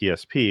 for the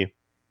PSP,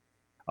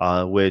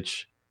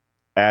 which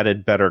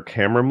added better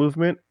camera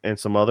movement and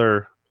some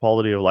other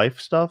quality of life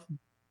stuff,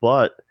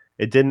 but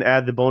it didn't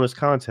add the bonus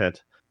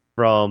content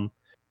from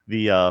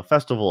the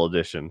festival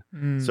edition.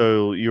 Mm,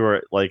 So you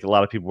were like a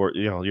lot of people were,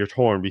 you're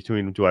torn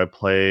between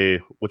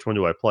which one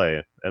do I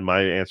play? And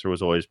my answer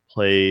was always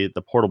play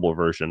the portable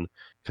version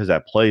because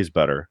that plays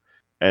better.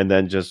 And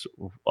then just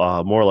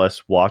more or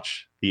less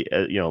watch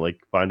like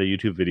find a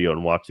YouTube video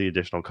and watch the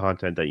additional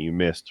content that you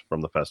missed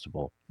from the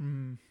festival.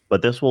 mm.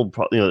 But this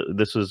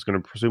is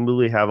going to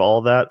presumably have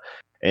all that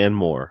and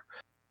more.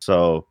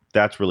 So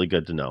that's really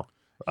good to know.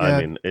 I Yeah,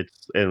 mean, it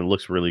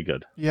looks really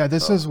good. yeah.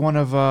 This So is one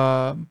of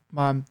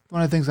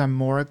the things I'm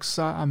more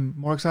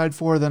excited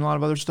for than a lot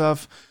of other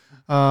stuff.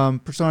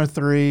 Persona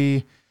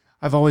 3,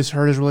 I've always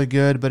heard is really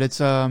good, but it's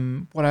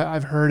what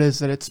I've heard is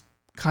that it's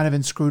kind of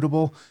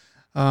inscrutable.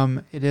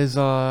 It is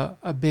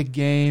a big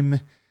game.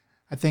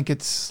 I think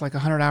it's like a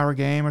 100-hour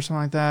game or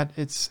something like that.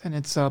 It's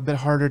a bit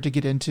harder to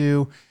get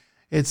into.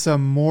 It's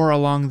more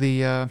along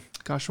the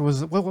gosh,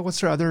 what's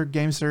their other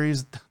game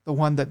series? The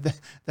one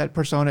that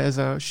Persona is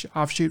a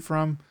offshoot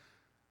from.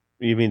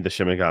 you mean the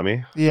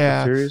Shimigami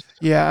Yeah, series?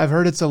 yeah. I've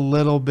heard it's a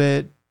little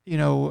bit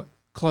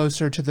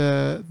closer to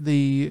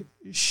the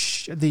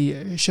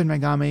Shin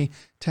Megami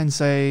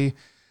Tensei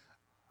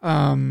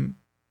um,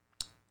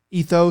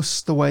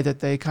 ethos, the way that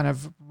they kind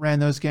of ran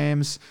those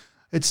games.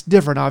 It's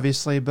different,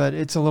 obviously, but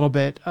it's a little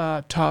bit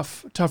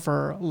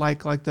tougher,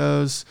 like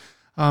those.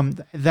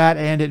 That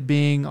and it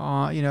being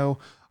on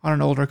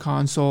an older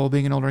console,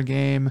 being an older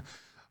game.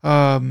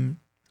 I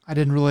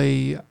didn't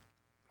really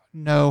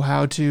know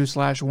how to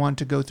 / want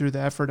to go through the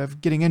effort of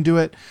getting into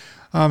it.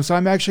 So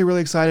I'm actually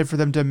really excited for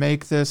them to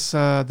make this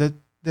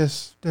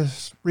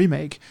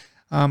remake.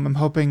 I'm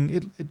hoping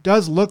it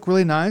does look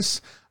really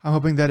nice. I'm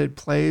hoping that it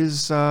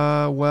plays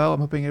well. I'm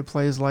hoping it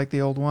plays like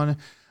the old one,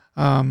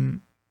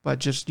 but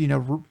just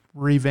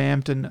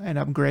revamped and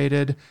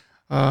upgraded.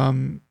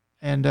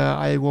 And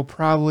I will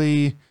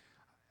probably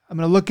I'm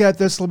gonna look at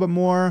this a little bit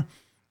more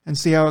and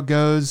see how it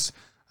goes.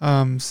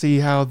 See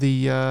how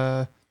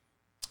the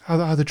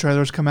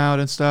trailers come out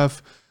and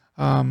stuff.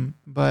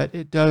 But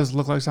it does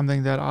look like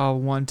something that I'll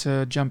want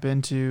to jump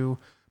into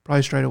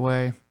probably straight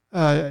away.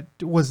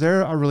 Was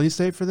there a release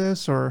date for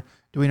this, or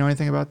do we know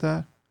anything about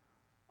that?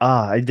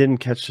 I didn't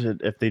catch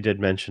it if they did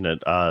mention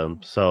it.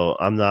 So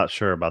I'm not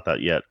sure about that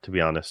yet, to be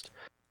honest.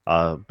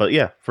 But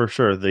yeah, for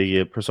sure,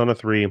 the Persona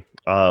 3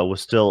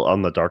 was still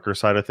on the darker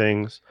side of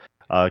things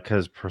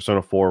because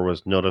Persona 4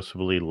 was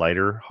noticeably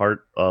lighter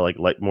heart,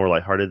 more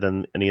lighthearted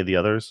than any of the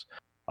others.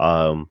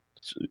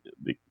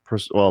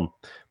 S- well,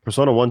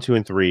 Persona 1, 2,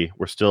 and 3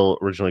 were still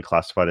originally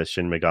classified as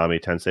Shin Megami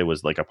Tensei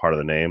was like a part of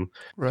the name,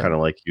 Right. kind of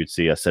like you'd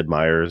see a Sid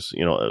Meier's,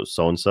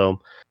 so and so.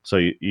 So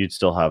you'd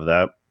still have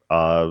that.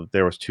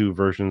 There was two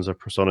versions of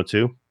Persona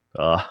 2.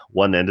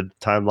 One ended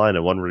the timeline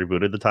and one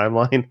rebooted the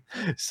timeline.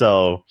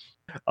 So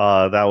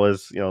that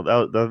was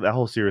that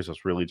whole series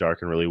was really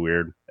dark and really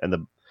weird. And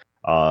the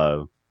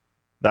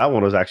that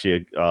one was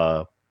actually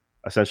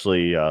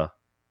essentially a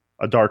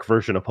dark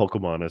version of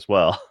Pokemon as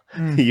well.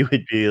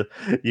 Mm.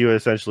 You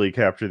essentially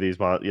capture these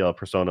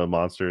Persona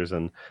monsters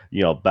and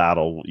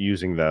battle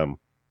using them.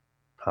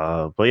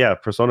 But yeah,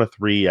 Persona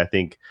 3 I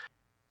think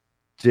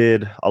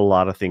did a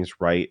lot of things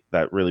right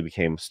that really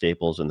became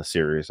staples in the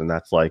series, and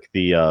that's like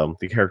the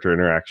character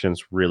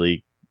interactions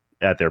really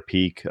at their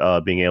peak,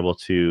 being able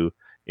to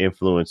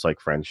influence like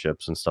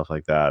friendships and stuff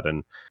like that,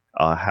 and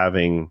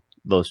having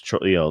those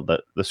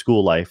the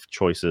school life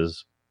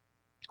choices.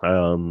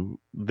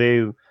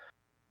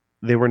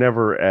 They were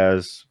never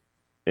as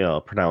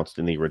pronounced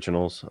in the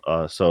originals.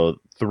 So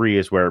 3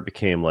 is where it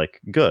became like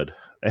good,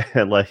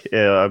 and like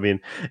I mean,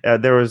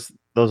 there was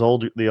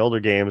the older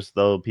games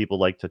though people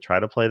like to try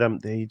to play them.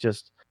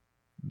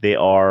 They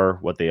are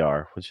what they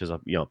are, which is a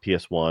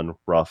PS1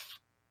 rough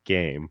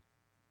game.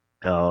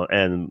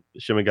 And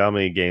Shin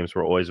Megami games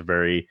were always a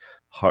very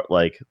hard,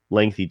 like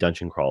lengthy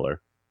dungeon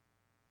crawler.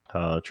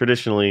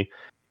 Traditionally,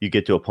 you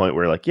get to a point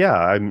where like, yeah,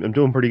 I'm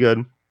doing pretty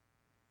good.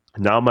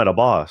 Now I'm at a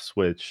boss,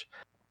 which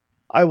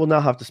I will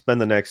now have to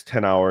spend the next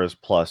 10 hours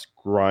plus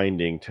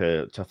grinding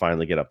to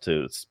finally get up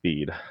to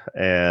speed.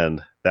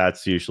 And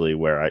that's usually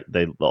where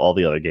all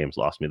the other games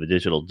lost me. The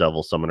Digital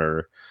Devil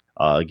Summoner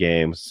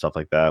games, stuff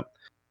like that.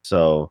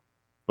 So,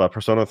 but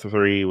Persona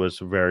 3 was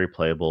very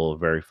playable,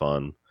 very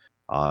fun.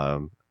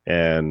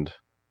 And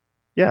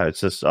yeah, it's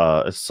just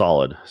it's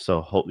solid.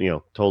 So,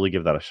 totally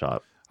give that a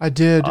shot. I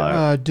did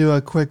Uh, do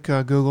a quick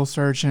Google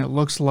search, and it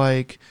looks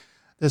like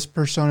this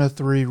Persona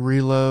 3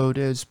 reload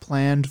is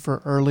planned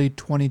for early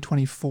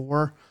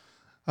 2024.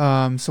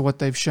 So what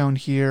they've shown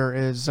here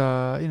is,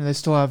 they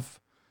still have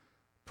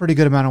pretty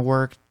good amount of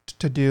work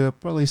to do,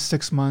 at least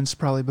 6 months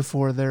probably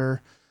before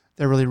they're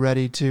really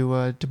ready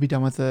to be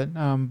done with it.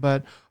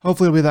 But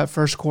hopefully it'll be that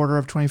first quarter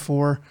of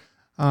 24,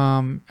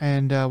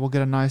 and we'll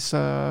get a nice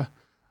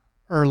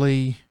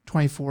early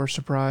 24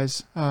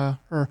 surprise,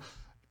 or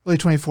early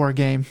 24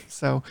 game.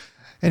 So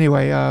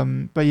anyway,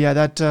 but yeah,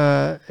 that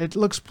it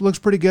looks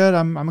pretty good.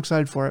 I'm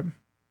excited for it.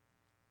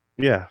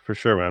 yeah, for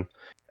sure, man.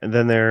 And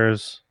then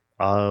there's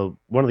one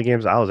of the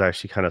games I was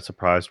actually kind of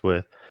surprised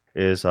with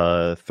is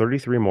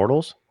 33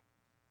 Mortals.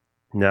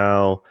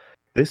 Now,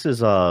 this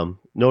is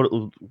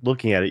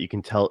looking at it, you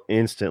can tell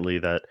instantly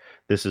that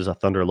this is a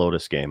Thunder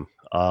Lotus game.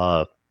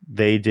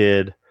 They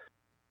did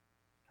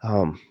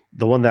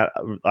the one that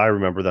I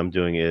remember them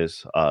doing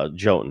is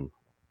Jotun.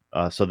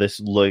 So this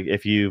look,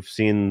 if you've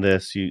seen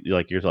this,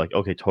 you're like,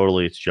 okay,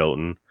 totally, it's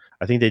Jotun.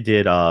 I think they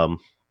did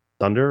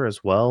Thunder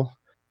as well,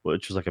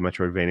 which was like a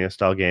Metroidvania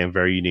style game,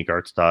 very unique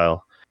art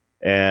style.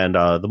 And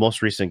the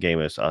most recent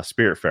game is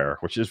Spiritfarer,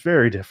 which is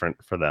very different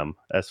for them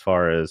as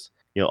far as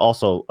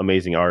also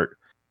amazing art,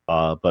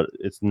 but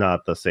it's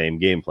not the same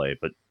gameplay.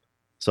 But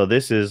so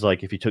this is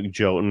like if you took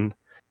Jotun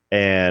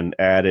and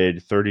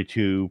added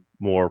 32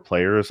 more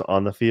players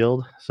on the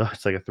field, so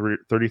it's like a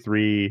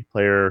 33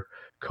 player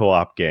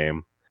co-op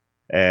game,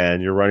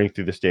 and you're running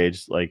through the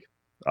stage like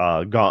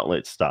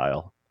gauntlet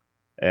style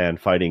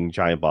and fighting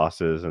giant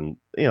bosses, and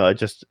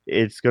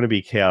it's going to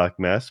be chaotic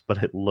mess,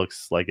 but it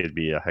looks like it'd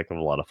be a heck of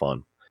a lot of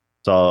fun.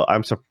 So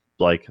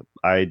like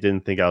I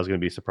didn't think I was going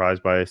to be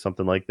surprised by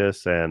something like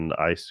this, and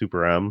I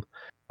super am.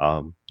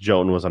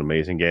 Jotun was an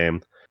amazing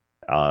game.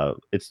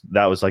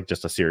 That was like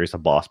just a series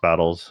of boss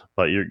battles,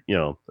 but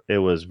it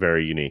was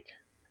very unique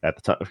at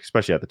the time,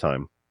 especially at the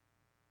time.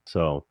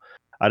 So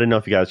I didn't know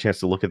if you got a chance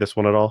to look at this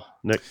one at all,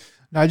 Nick.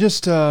 Now, I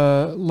just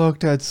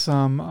looked at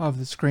some of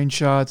the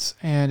screenshots,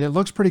 and it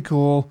looks pretty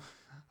cool.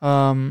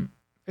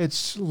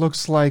 It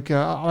looks like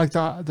I like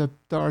the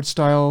art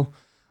style,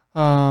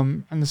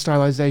 and the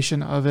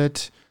stylization of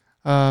it.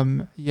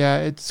 Yeah,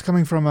 it's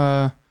coming from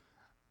a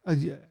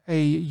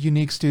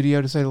unique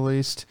studio to say the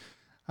least.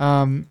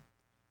 Um,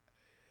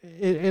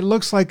 it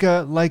looks like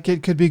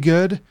it could be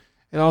good.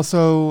 It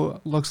also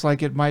looks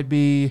like it might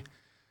be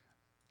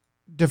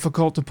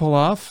difficult to pull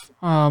off.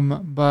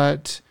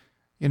 But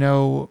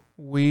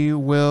we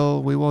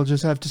will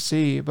just have to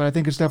see. But I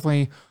think it's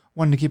definitely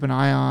one to keep an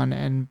eye on,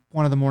 and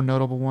one of the more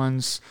notable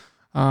ones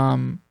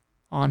on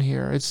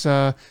here. It's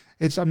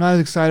I'm not as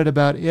excited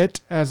about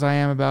it as I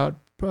am about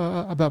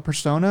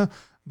Persona,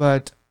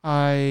 but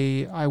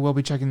I will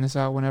be checking this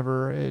out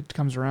whenever it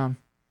comes around.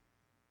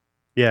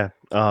 Yeah,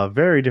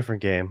 very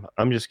different game.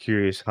 I'm just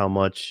curious how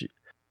much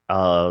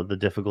the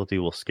difficulty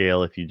will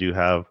scale if you do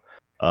have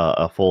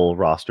a full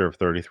roster of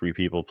 33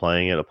 people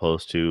playing it,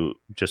 opposed to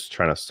just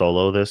trying to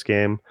solo this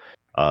game.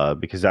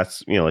 Because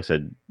that's, like I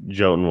said,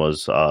 Jotun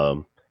was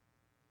an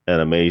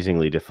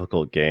amazingly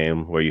difficult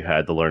game where you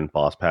had to learn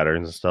boss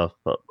patterns and stuff,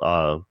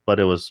 but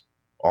it was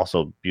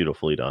also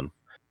beautifully done.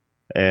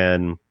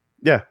 And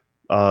yeah,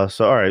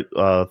 so all right,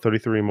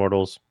 33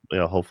 Immortals.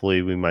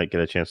 Hopefully we might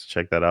get a chance to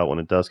check that out when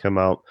it does come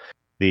out.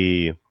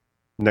 The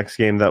next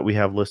game that we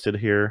have listed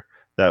here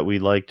that we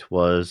liked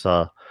was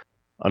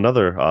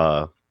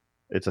another.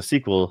 It's a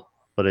sequel,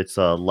 but it's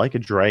Like a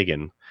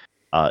Dragon.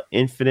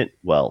 Infinite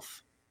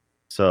Wealth.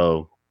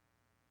 So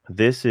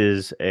this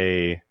is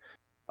a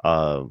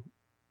uh,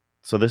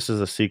 this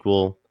is a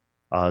sequel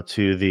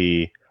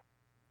to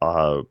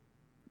uh,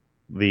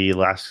 the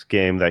last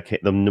game that came,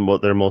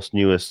 their most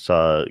newest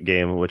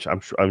game, which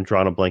I'm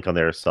drawing a blank on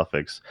their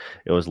suffix.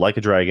 It was Like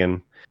a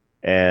Dragon,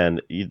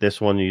 and this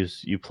one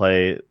you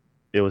play.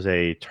 It was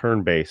a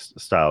turn-based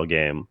style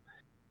game.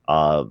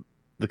 Uh,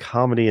 the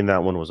comedy in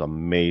that one was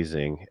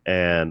amazing,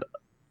 and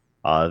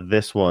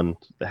this one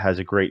has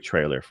a great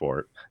trailer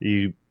for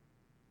it.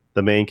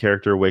 The main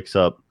character wakes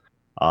up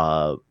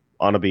uh,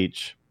 on a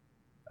beach,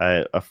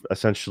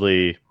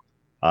 essentially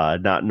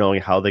not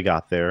knowing how they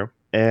got there,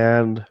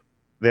 and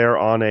they're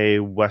on a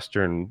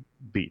western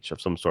beach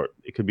of some sort.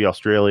 It could be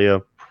Australia,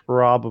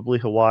 probably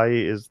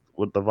Hawaii is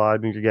what the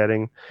vibe you're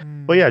getting.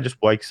 But yeah, Mm. just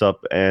wakes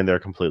up and they're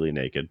completely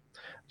naked,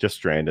 just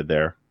stranded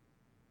there,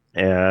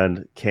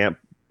 and can't.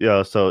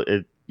 So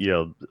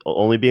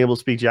only being able to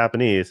speak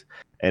Japanese,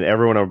 and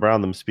everyone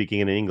around them speaking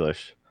in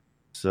English.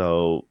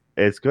 So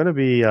it's gonna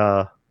be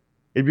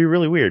it'd be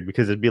really weird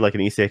because it'd be like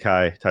an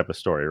isekai type of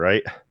story,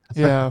 right?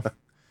 Yeah.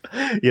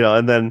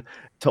 And then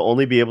to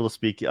only be able to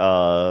speak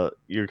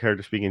your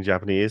character speaking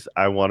Japanese,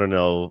 I want to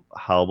know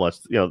how much,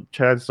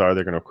 chances are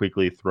they're going to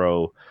quickly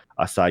throw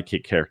a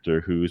sidekick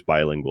character who's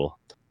bilingual.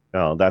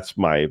 That's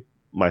my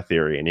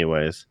theory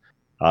anyways.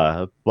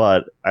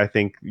 But I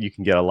think you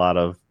can get a lot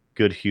of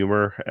good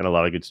humor and a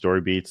lot of good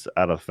story beats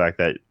out of the fact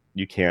that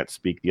you can't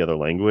speak the other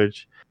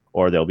language,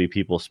 or there'll be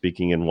people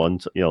speaking in one,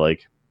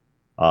 like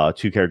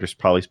two characters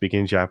probably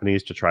speaking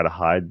Japanese to try to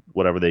hide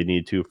whatever they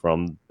need to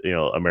from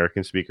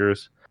American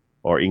speakers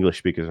or English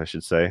speakers, I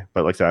should say.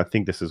 But like I said, I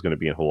think this is going to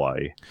be in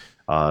Hawaii,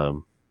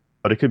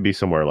 but it could be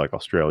somewhere like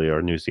Australia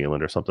or New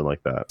Zealand or something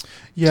like that.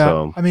 Yeah,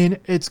 So I mean,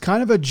 it's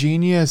kind of a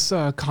genius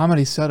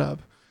comedy setup.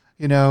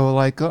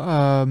 Like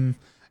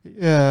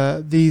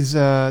these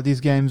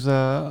games,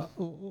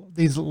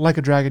 these Like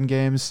a Dragon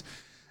games,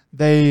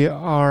 they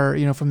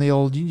are from the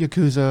old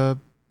Yakuza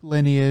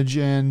lineage,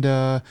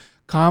 and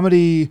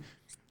comedy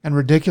and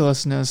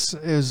ridiculousness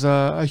is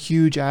a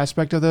huge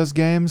aspect of those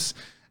games.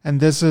 And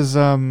this is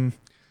a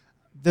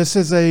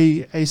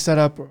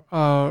setup,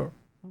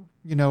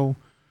 you know,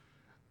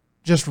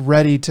 just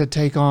ready to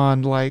take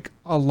on like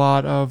a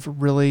lot of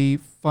really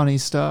funny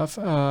stuff.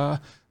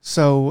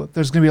 So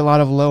there's going to be a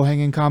lot of low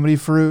hanging comedy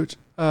fruit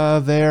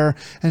there,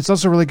 and it's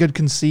also a really good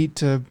conceit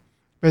to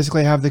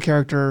basically have the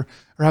character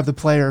or have the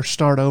player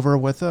start over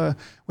with the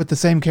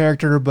same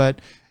character, but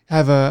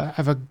have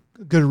a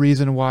good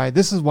reason why.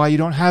 This is why you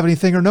don't have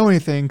anything or know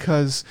anything,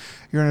 because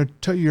you're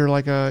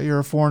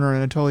a foreigner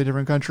in a totally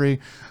different country,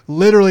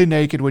 literally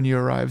naked when you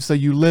arrive. So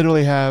you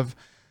literally have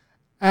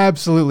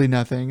absolutely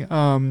nothing.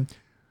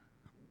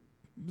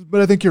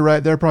 But I think you're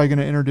right. They're probably going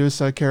to introduce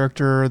a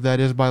character that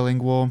is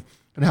bilingual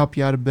and help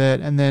you out a bit,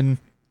 and then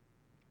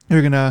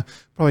you're gonna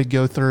probably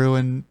go through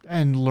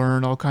and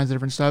learn all kinds of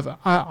different stuff.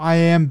 I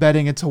am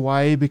betting it's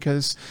Hawaii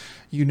because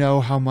you know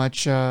how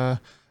much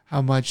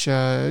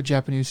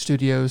Japanese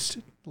studios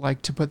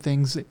like to put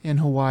things in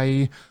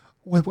Hawaii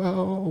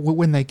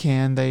when they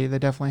can. They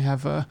definitely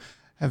have a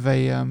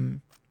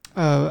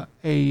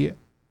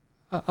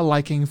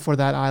liking for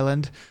that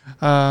island.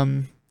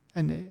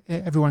 And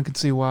everyone can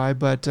see why.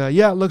 But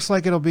yeah, it looks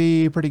like it'll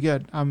be pretty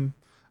good. I'm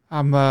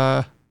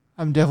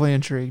I'm definitely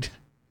intrigued.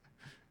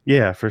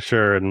 yeah, for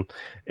sure. And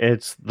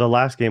it's the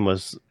last game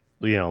was,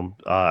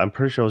 I'm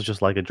pretty sure it was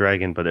just Like a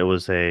Dragon, but it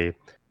was like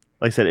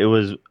I said, it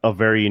was a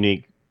very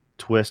unique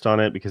twist on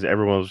it because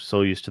everyone was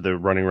so used to the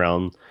running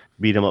around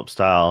beat 'em up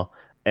style,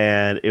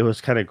 and it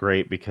was kind of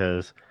great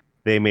because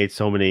they made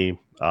so many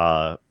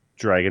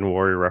Dragon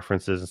Warrior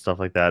references and stuff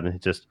like that, and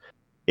it just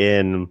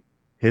in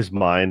his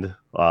mind,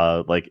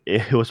 like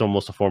it was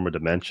almost a form of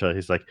dementia.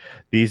 He's like,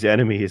 these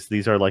enemies,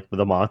 these are like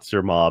the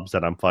monster mobs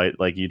that I'm fight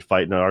like you'd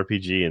fight in an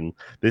RPG, and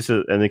this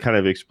is, and they kind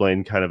of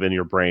explain kind of in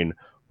your brain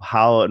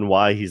how and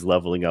why he's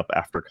leveling up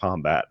after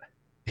combat,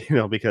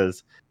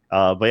 because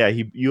but yeah,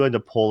 you end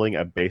up pulling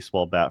a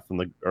baseball bat from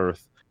the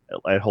earth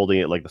and holding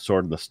it like the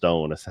sword in the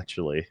stone,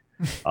 essentially.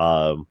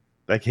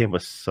 That game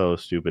was so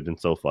stupid and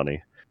so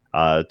funny.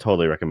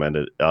 Totally recommend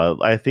it.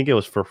 I think it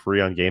was for free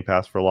on Game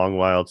Pass for a long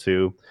while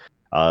too.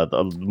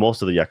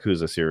 Most of the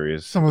Yakuza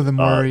series Some of them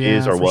were,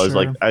 is yeah, or for was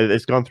like sure.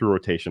 it's gone through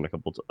rotation a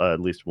couple at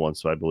least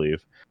once, I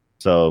believe.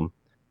 So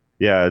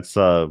yeah, it's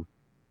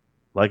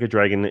Like a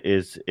Dragon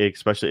is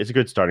especially it's a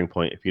good starting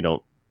point if you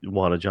don't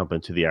want to jump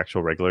into the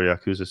actual regular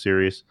Yakuza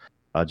series.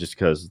 Just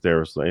because there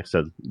was, like I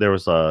said, there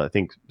was I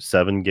think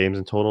 7 games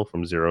in total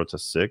from 0 to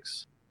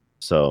 6.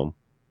 So,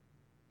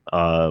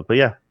 but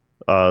yeah,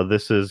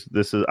 this is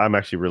I'm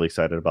actually really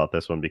excited about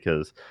this one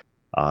because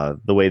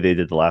the way they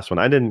did the last one,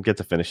 I didn't get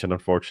to finish it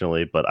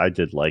unfortunately, but I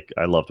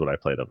loved what I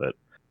played of it.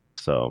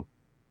 So,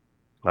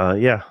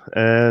 yeah,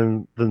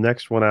 and the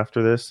next one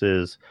after this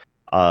is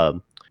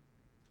um,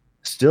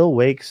 Still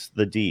Wakes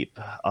the Deep.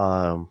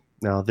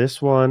 Now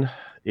this one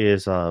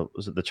is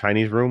was it the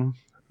Chinese Room?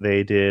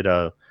 They did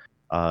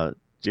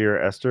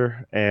Dear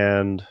Esther,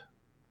 and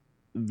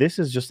this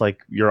is just like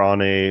you're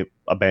on a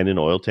abandoned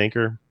oil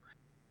tanker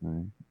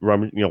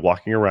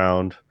walking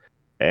around,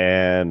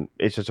 and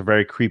it's just a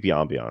very creepy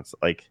ambiance,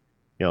 like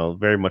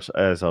very much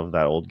as of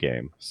that old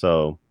game.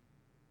 So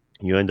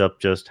you end up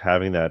just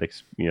having that,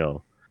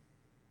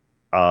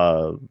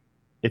 uh,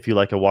 if you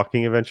like a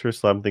walking adventure,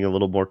 something a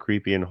little more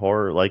creepy and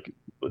horror, like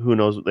who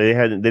knows? They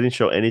didn't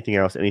show anything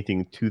else,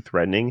 anything too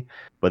threatening,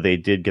 but they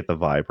did get the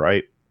vibe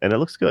right, and it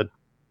looks good.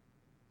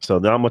 So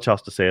not much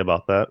else to say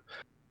about that.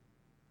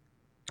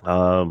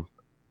 Um,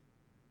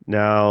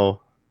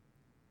 Now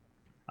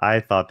I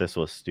thought this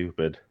was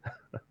stupid.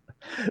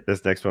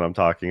 This next one I'm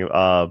talking.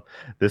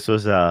 This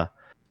was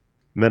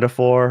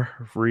Metaphor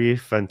Free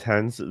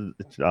Fantasio.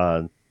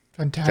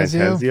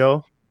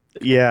 Fantazio.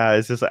 Yeah,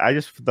 it's just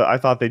I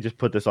thought they just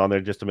put this on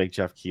there just to make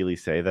Jeff Keighley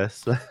say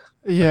this.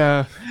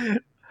 Yeah.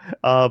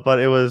 But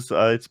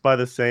it's by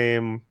the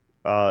same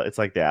it's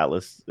like the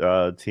Atlas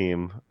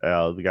team,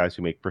 the guys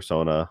who make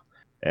Persona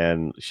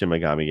and Shin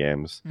Megami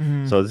games.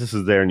 Hmm. So this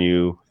is their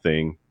new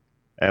thing.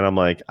 And I'm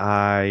like,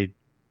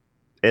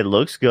 it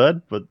looks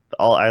good, but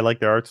I like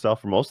their art style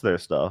for most of their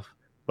stuff.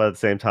 But at the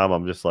same time,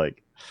 I'm just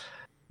like,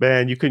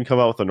 man, you couldn't come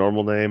out with a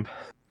normal name.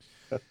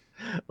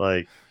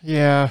 Like,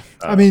 Yeah.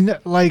 I uh, mean,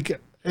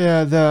 like,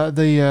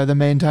 the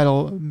main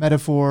title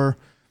metaphor.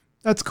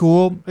 That's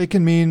cool. It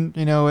can mean,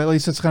 at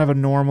least it's kind of a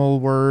normal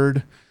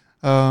word.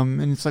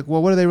 And it's like,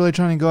 well, what are they really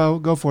trying to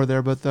go for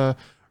there? But the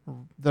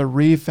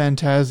re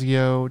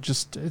fantasio,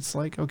 just it's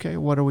like, okay,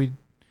 what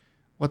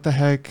the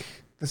heck?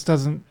 It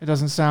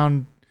doesn't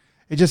sound.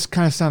 It just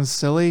kind of sounds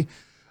silly.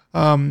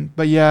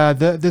 But yeah,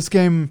 this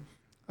game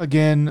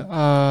again,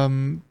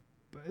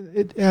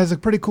 it has a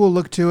pretty cool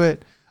look to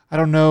it. I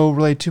don't know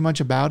really too much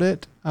about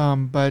it,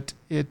 but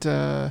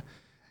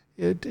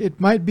it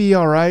might be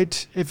all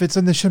right if it's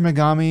in the Shin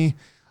Megami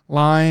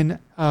line.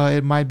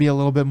 It might be a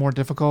little bit more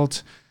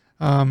difficult.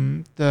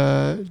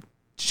 The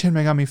Shin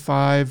Megami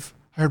 5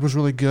 I heard was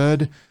really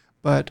good,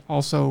 but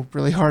also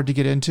really hard to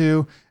get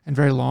into and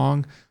very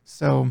long.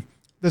 So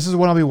this is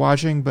what I'll be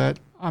watching, but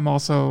I'm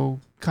also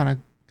kind of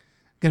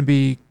going to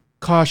be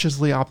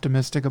cautiously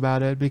optimistic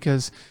about it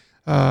because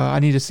I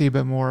need to see a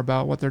bit more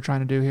about what they're trying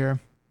to do here.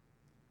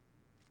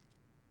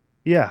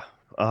 yeah.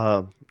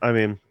 I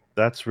mean,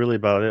 that's really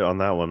about it on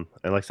that one.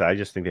 And like I said, I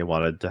just think they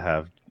wanted to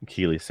have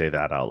Keeley say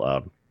that out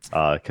loud.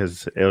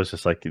 Because it was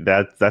just like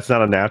that's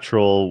not a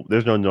natural,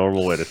 there's no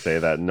normal way to say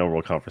that in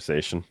normal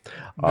conversation.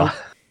 Uh,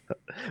 Nope.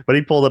 but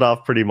he pulled it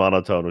off pretty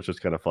monotone, which was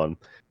kind of fun.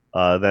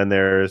 Then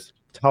there's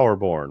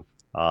Towerborn,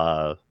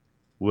 uh,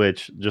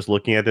 which just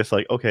looking at this,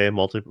 like, okay,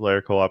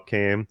 multiplayer co-op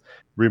game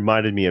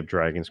reminded me of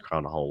Dragon's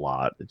Crown a whole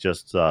lot.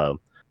 Just side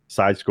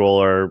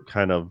scroller,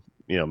 kind of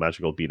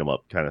magical beat 'em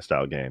up kind of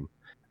style game.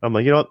 I'm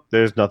like,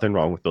 there's nothing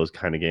wrong with those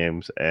kind of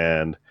games,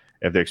 and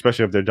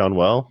especially if they're done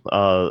well,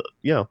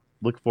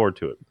 look forward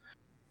to it.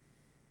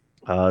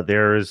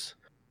 There's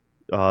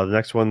the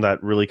next one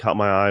that really caught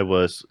my eye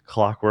was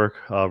Clockwork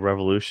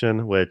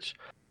Revolution, which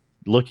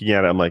looking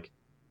at it, I'm like,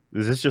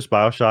 is this just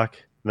Bioshock?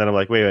 And then I'm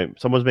like, wait,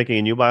 someone's making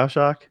a new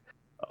Bioshock?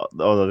 Oh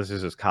no, this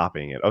is just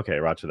copying it. Okay,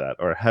 roger that.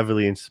 Or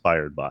heavily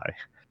inspired by.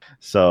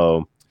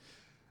 So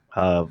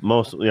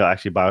most,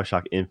 actually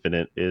Bioshock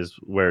Infinite is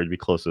where it'd be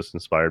closest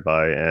inspired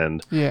by,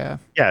 and Yeah.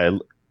 yeah,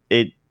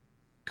 it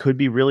could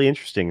be really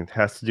interesting. It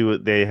has to do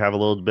with they have a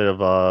little bit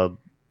of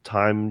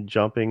time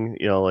jumping,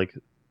 like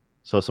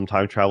so some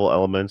time travel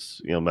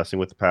elements, messing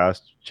with the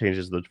past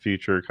changes the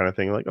future kind of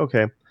thing. Like,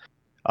 okay,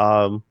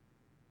 um,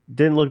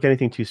 didn't look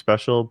anything too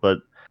special, but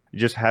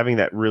just having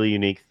that really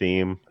unique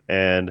theme,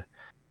 and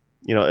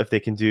if they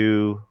can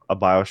do a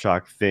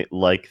Bioshock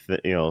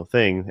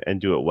thing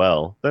and do it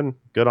well, then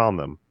good on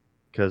them.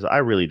 Because I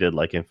really did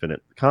like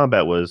Infinite. The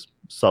combat was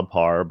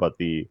subpar, but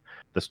the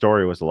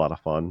story was a lot of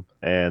fun,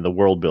 and the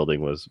world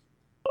building was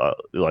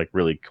like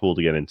really cool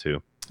to get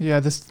into. Yeah,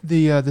 the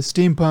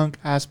steampunk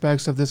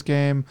aspects of this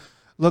game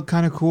look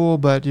kind of cool,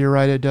 but you're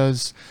right, it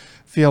does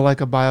feel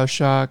like a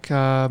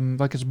BioShock,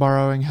 like it's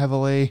borrowing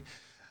heavily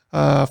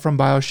from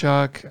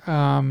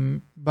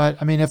BioShock. But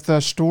I mean, if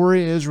the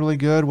story is really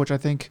good, which I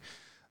think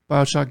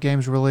BioShock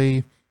games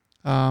really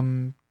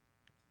um,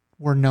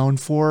 were known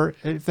for,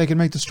 if they can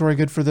make the story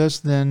good for this,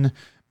 then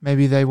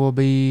maybe they will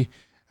be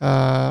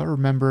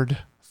remembered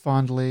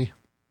fondly.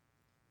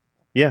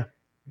 Yeah,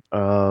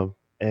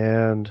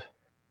 and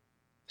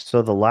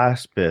so the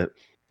last bit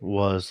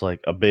was like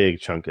a big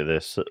chunk of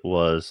this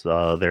was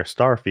their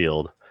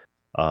Starfield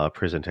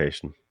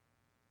presentation,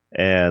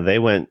 and they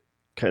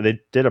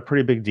did a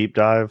pretty big deep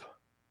dive.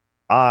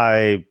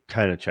 I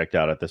kind of checked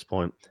out at this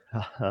point.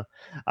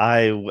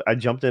 I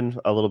jumped in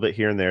a little bit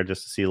here and there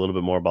just to see a little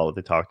bit more about what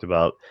they talked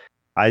about.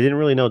 I didn't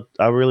really know.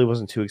 I really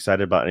wasn't too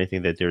excited about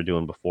anything that they were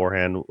doing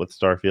beforehand with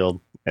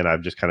Starfield, and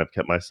I've just kind of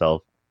kept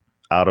myself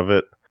out of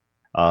it.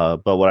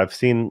 But what I've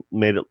seen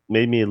made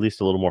me at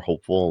least a little more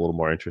hopeful, a little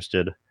more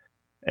interested.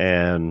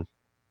 And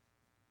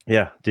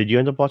yeah, did you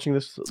end up watching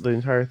the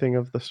entire thing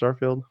of the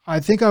Starfield? I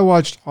think I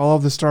watched all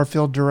of the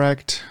Starfield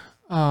Direct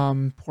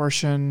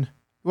portion.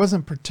 It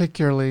wasn't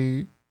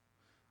particularly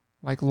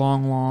like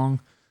long,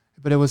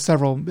 but it was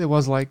several. It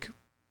was like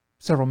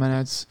several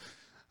minutes.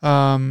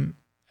 Um,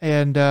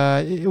 and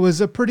it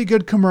was a pretty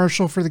good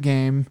commercial for the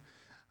game.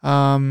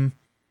 Um,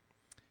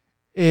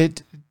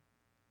 it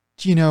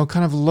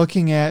kind of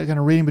looking at kind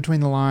of reading between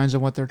the lines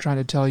and what they're trying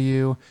to tell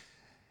you.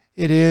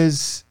 It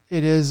is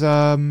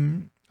a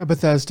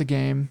Bethesda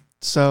game,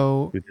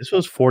 so Dude, this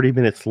was 40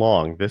 minutes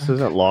long. This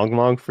isn't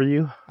long for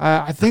you.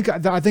 I think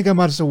I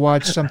must have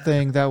watched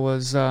something that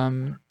was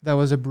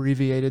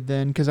abbreviated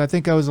then, because I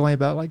think I was only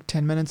about like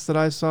 10 minutes that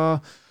I saw.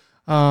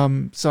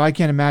 So I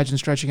can't imagine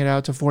stretching it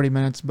out to 40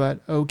 minutes, but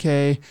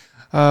okay.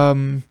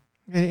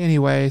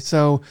 Anyway,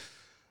 so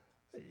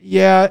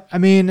yeah, I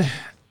mean,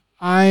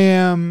 I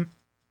am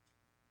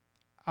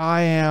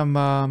I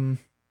am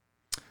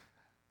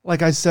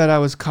like I said, I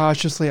was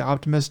cautiously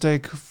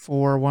optimistic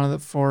for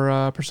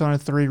Persona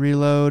 3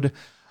 Reload.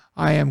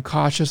 I am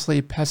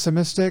cautiously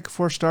pessimistic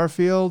for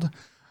Starfield.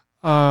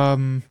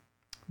 Um,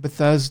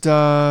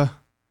 Bethesda,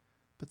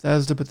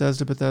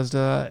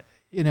 Bethesda.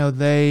 You know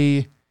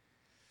they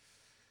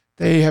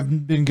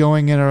have been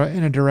going in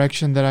a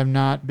direction that I've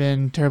not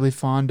been terribly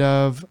fond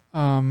of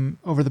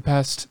over the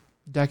past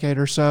decade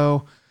or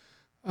so.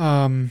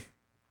 Um,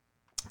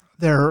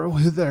 their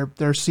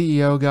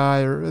CEO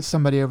guy or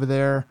somebody over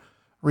there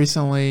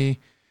recently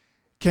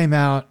came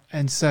out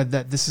and said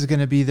that this is going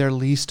to be their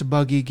least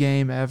buggy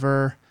game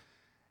ever.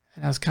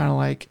 And I was kind of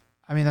like,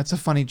 I mean, that's a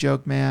funny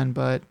joke, man,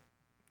 but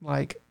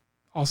like,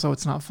 also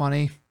it's not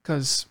funny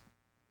because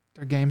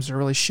their games are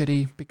really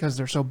shitty because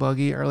they're so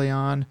buggy early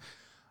on.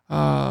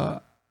 Uh,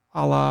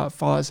 a la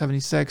Fallout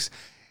 76.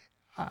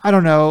 I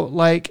don't know.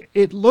 Like,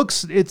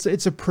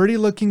 it's a pretty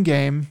looking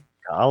game.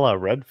 A la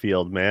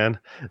Redfield, man.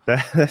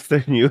 That's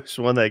the newest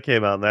one that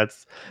came out, and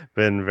that's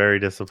been very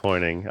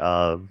disappointing.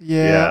 Yeah,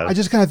 Yeah, I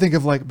just kind of think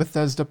of like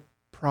Bethesda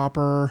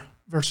proper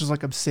versus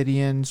like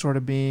Obsidian sort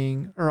of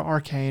being, or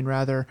Arcane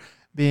rather,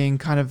 being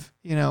kind of,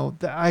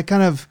 I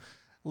kind of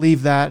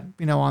leave that,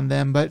 on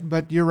them.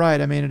 But you're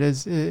right. I mean, it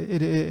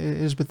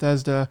is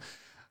Bethesda.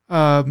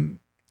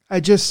 I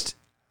just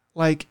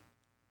like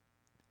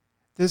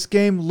this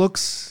game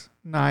looks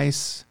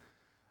nice,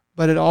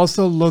 but it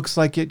also looks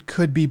like it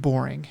could be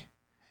boring.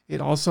 It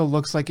also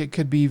looks like it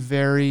could be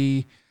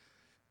very,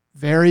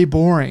 very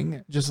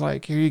boring. Just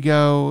like, here you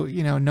go,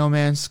 No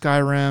Man's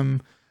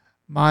Skyrim,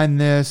 mine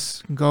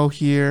this, go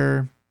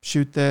here,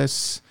 shoot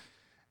this,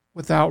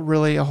 without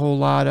really a whole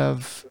lot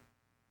of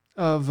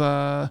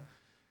storyline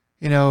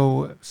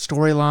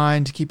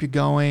to keep you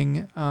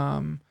going.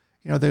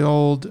 The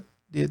old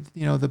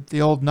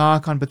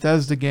knock on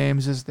Bethesda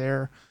games is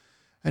they're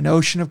an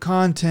ocean of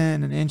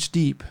content, an inch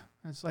deep.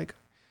 It's like,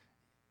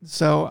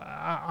 so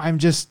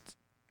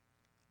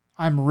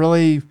I'm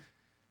really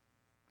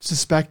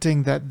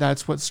suspecting that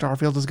that's what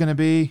Starfield is going to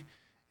be,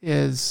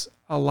 is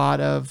a lot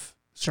of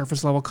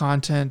surface level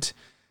content.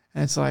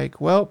 And it's like,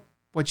 well,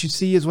 what you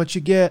see is what you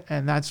get.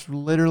 And that's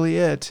literally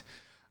it.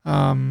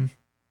 Um,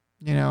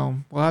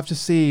 we'll have to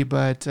see,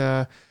 but,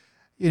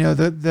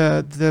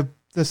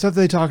 the stuff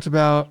they talked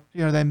about,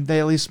 they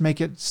at least make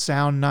it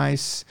sound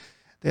nice.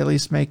 They at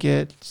least make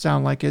it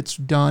sound like it's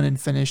done and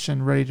finished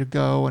and ready to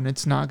go. And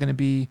it's not going to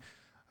be,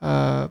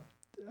 uh,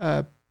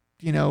 uh,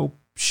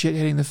 shit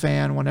hitting the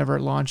fan whenever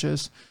it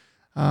launches.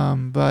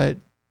 But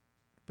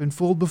been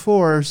fooled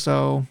before,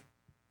 so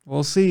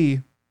we'll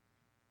see.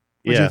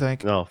 What do you yeah,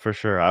 think? no, for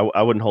sure.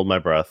 I wouldn't hold my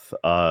breath.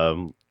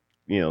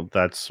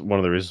 That's one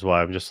of the reasons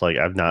why I'm just like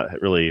I've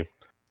not really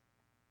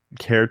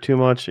cared too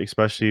much,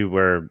 especially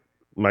where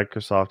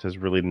Microsoft has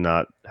really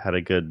not had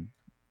a good.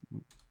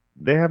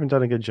 They haven't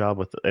done a good job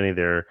with any of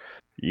their,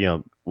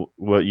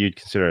 what you'd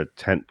consider a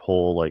tent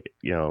pole, like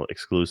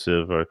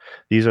exclusive, or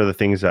these are the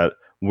things that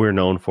we're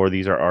known for.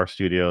 These are our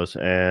studios,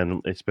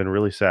 and it's been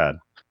really sad.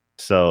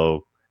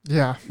 So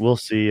Yeah, we'll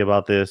see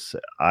about this.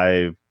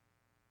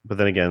 But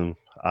then again,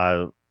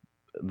 I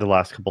the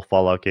last couple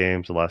Fallout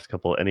games, the last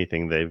couple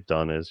anything they've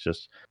done is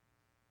just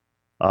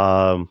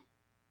um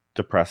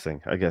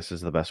depressing, I guess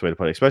is the best way to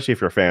put it. Especially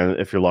if you're a fan,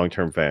 if you're long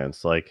term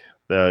fans. Like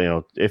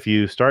if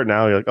you start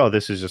now, you're like, oh,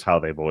 this is just how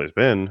they've always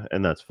been,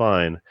 and that's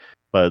fine.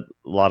 But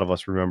a lot of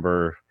us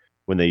remember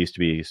when they used to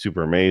be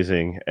super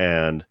amazing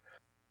and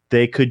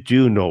they could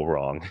do no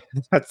wrong.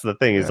 That's the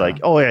thing, is yeah, like,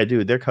 oh yeah,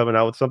 dude, they're coming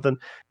out with something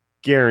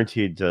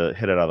guaranteed to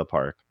hit it out of the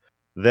park.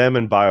 Them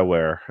and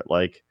BioWare,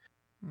 like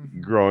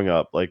hmm growing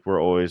up, like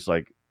we're always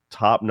like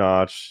top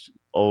notch,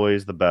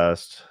 always the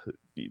best.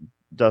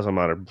 Doesn't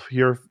matter.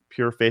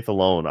 Pure faith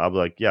alone. I'll be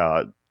like,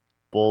 yeah,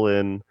 full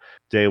in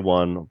day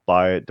one,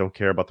 buy it, don't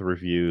care about the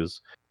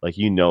reviews. Like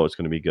it's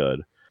gonna be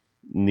good.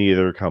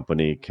 Neither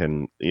company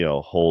can,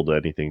 hold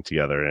anything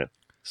together in it.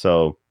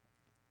 So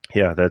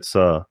yeah,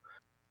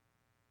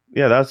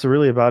 that's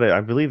really about it.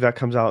 I believe that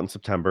comes out in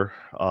September.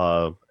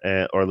 Or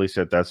at least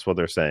that's what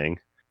they're saying.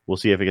 We'll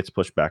see if it gets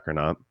pushed back or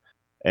not.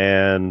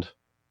 And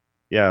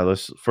yeah,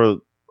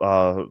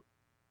 uh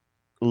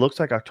looks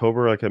like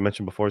October, like I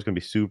mentioned before, is going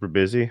to be super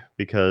busy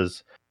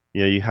because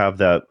you have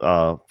that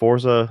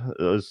Forza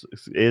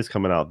is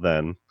coming out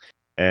then,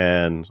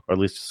 and or at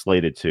least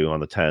slated to on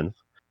the 10th.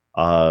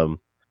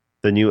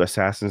 The new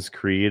Assassin's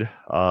Creed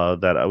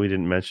that we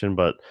didn't mention,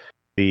 but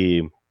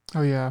the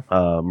Oh yeah.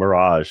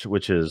 Mirage,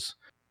 which is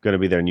going to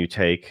be their new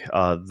take.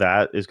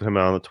 That is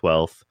coming out on the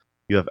 12th.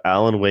 You have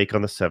Alan Wake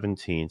on the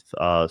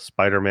 17th.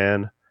 Spider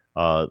Man,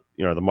 the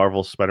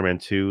Marvel Spider Man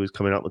 2 is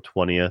coming out on the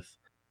 20th.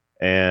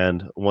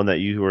 And one that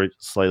you were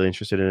slightly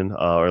interested in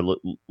or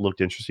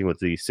looked interesting was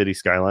the City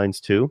Skylines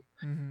 2.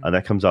 Hmm. And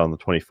that comes out on the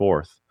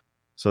 24th.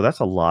 So that's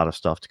a lot of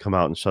stuff to come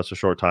out in such a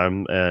short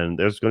time. And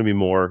there's going to be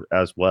more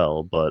as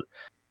well. But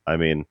I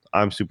mean,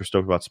 I'm super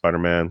stoked about Spider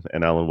Man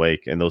and Alan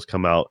Wake, and those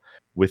come out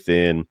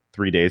within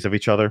 3 days of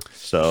each other.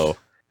 So,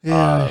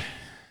 Yeah,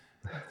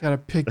 gotta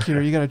pick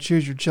your. You gotta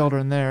choose your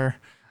children there.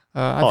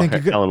 I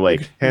think Alan Wake,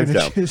 you're hands gonna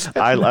down. choose.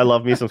 I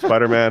love me some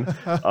Spider Man,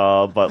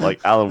 but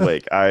like Alan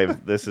Wake,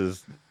 this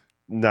is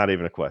not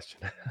even a question.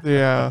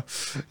 Yeah,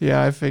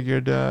 yeah. I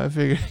figured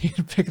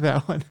you'd pick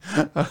that one.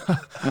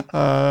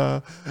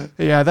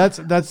 Yeah,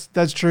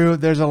 that's true.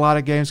 There's a lot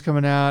of games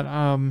coming out,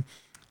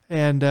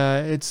 and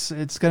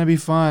it's gonna be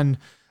fun.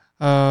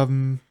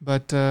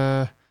 But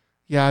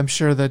yeah, I'm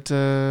sure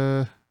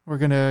that we're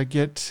gonna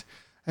get.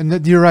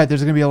 And you're right.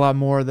 There's gonna be a lot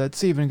more.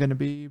 That's even gonna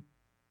be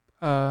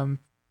um,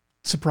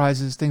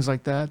 surprises, things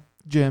like that,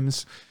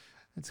 gems.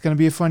 It's gonna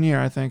be a fun year,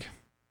 I think.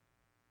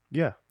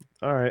 Yeah.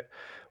 All right.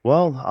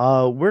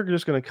 Well, we're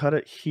just going to cut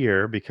it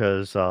here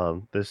because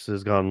this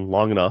has gone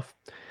long enough.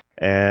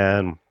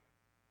 And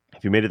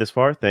if you made it this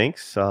far,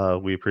 thanks.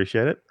 We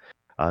appreciate it.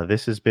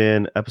 This has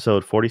been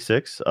episode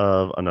 46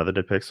 of Another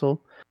Dead Pixel.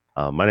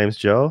 My name's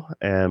Joe,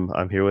 and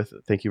I'm here with.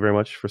 Thank you very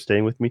much for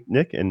staying with me,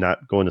 Nick, and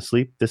not going to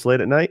sleep this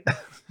late at night.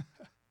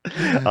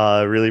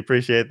 I really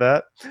appreciate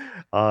that.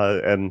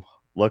 And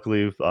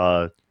luckily,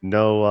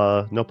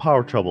 no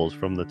power troubles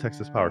from the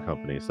Texas Power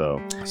Company.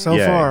 So, So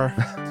yay.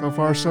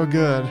 far, so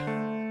good.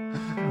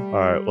 All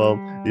right. Well,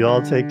 you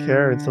all take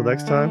care. Until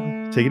next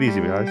time, take it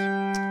easy, guys.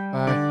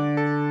 Bye.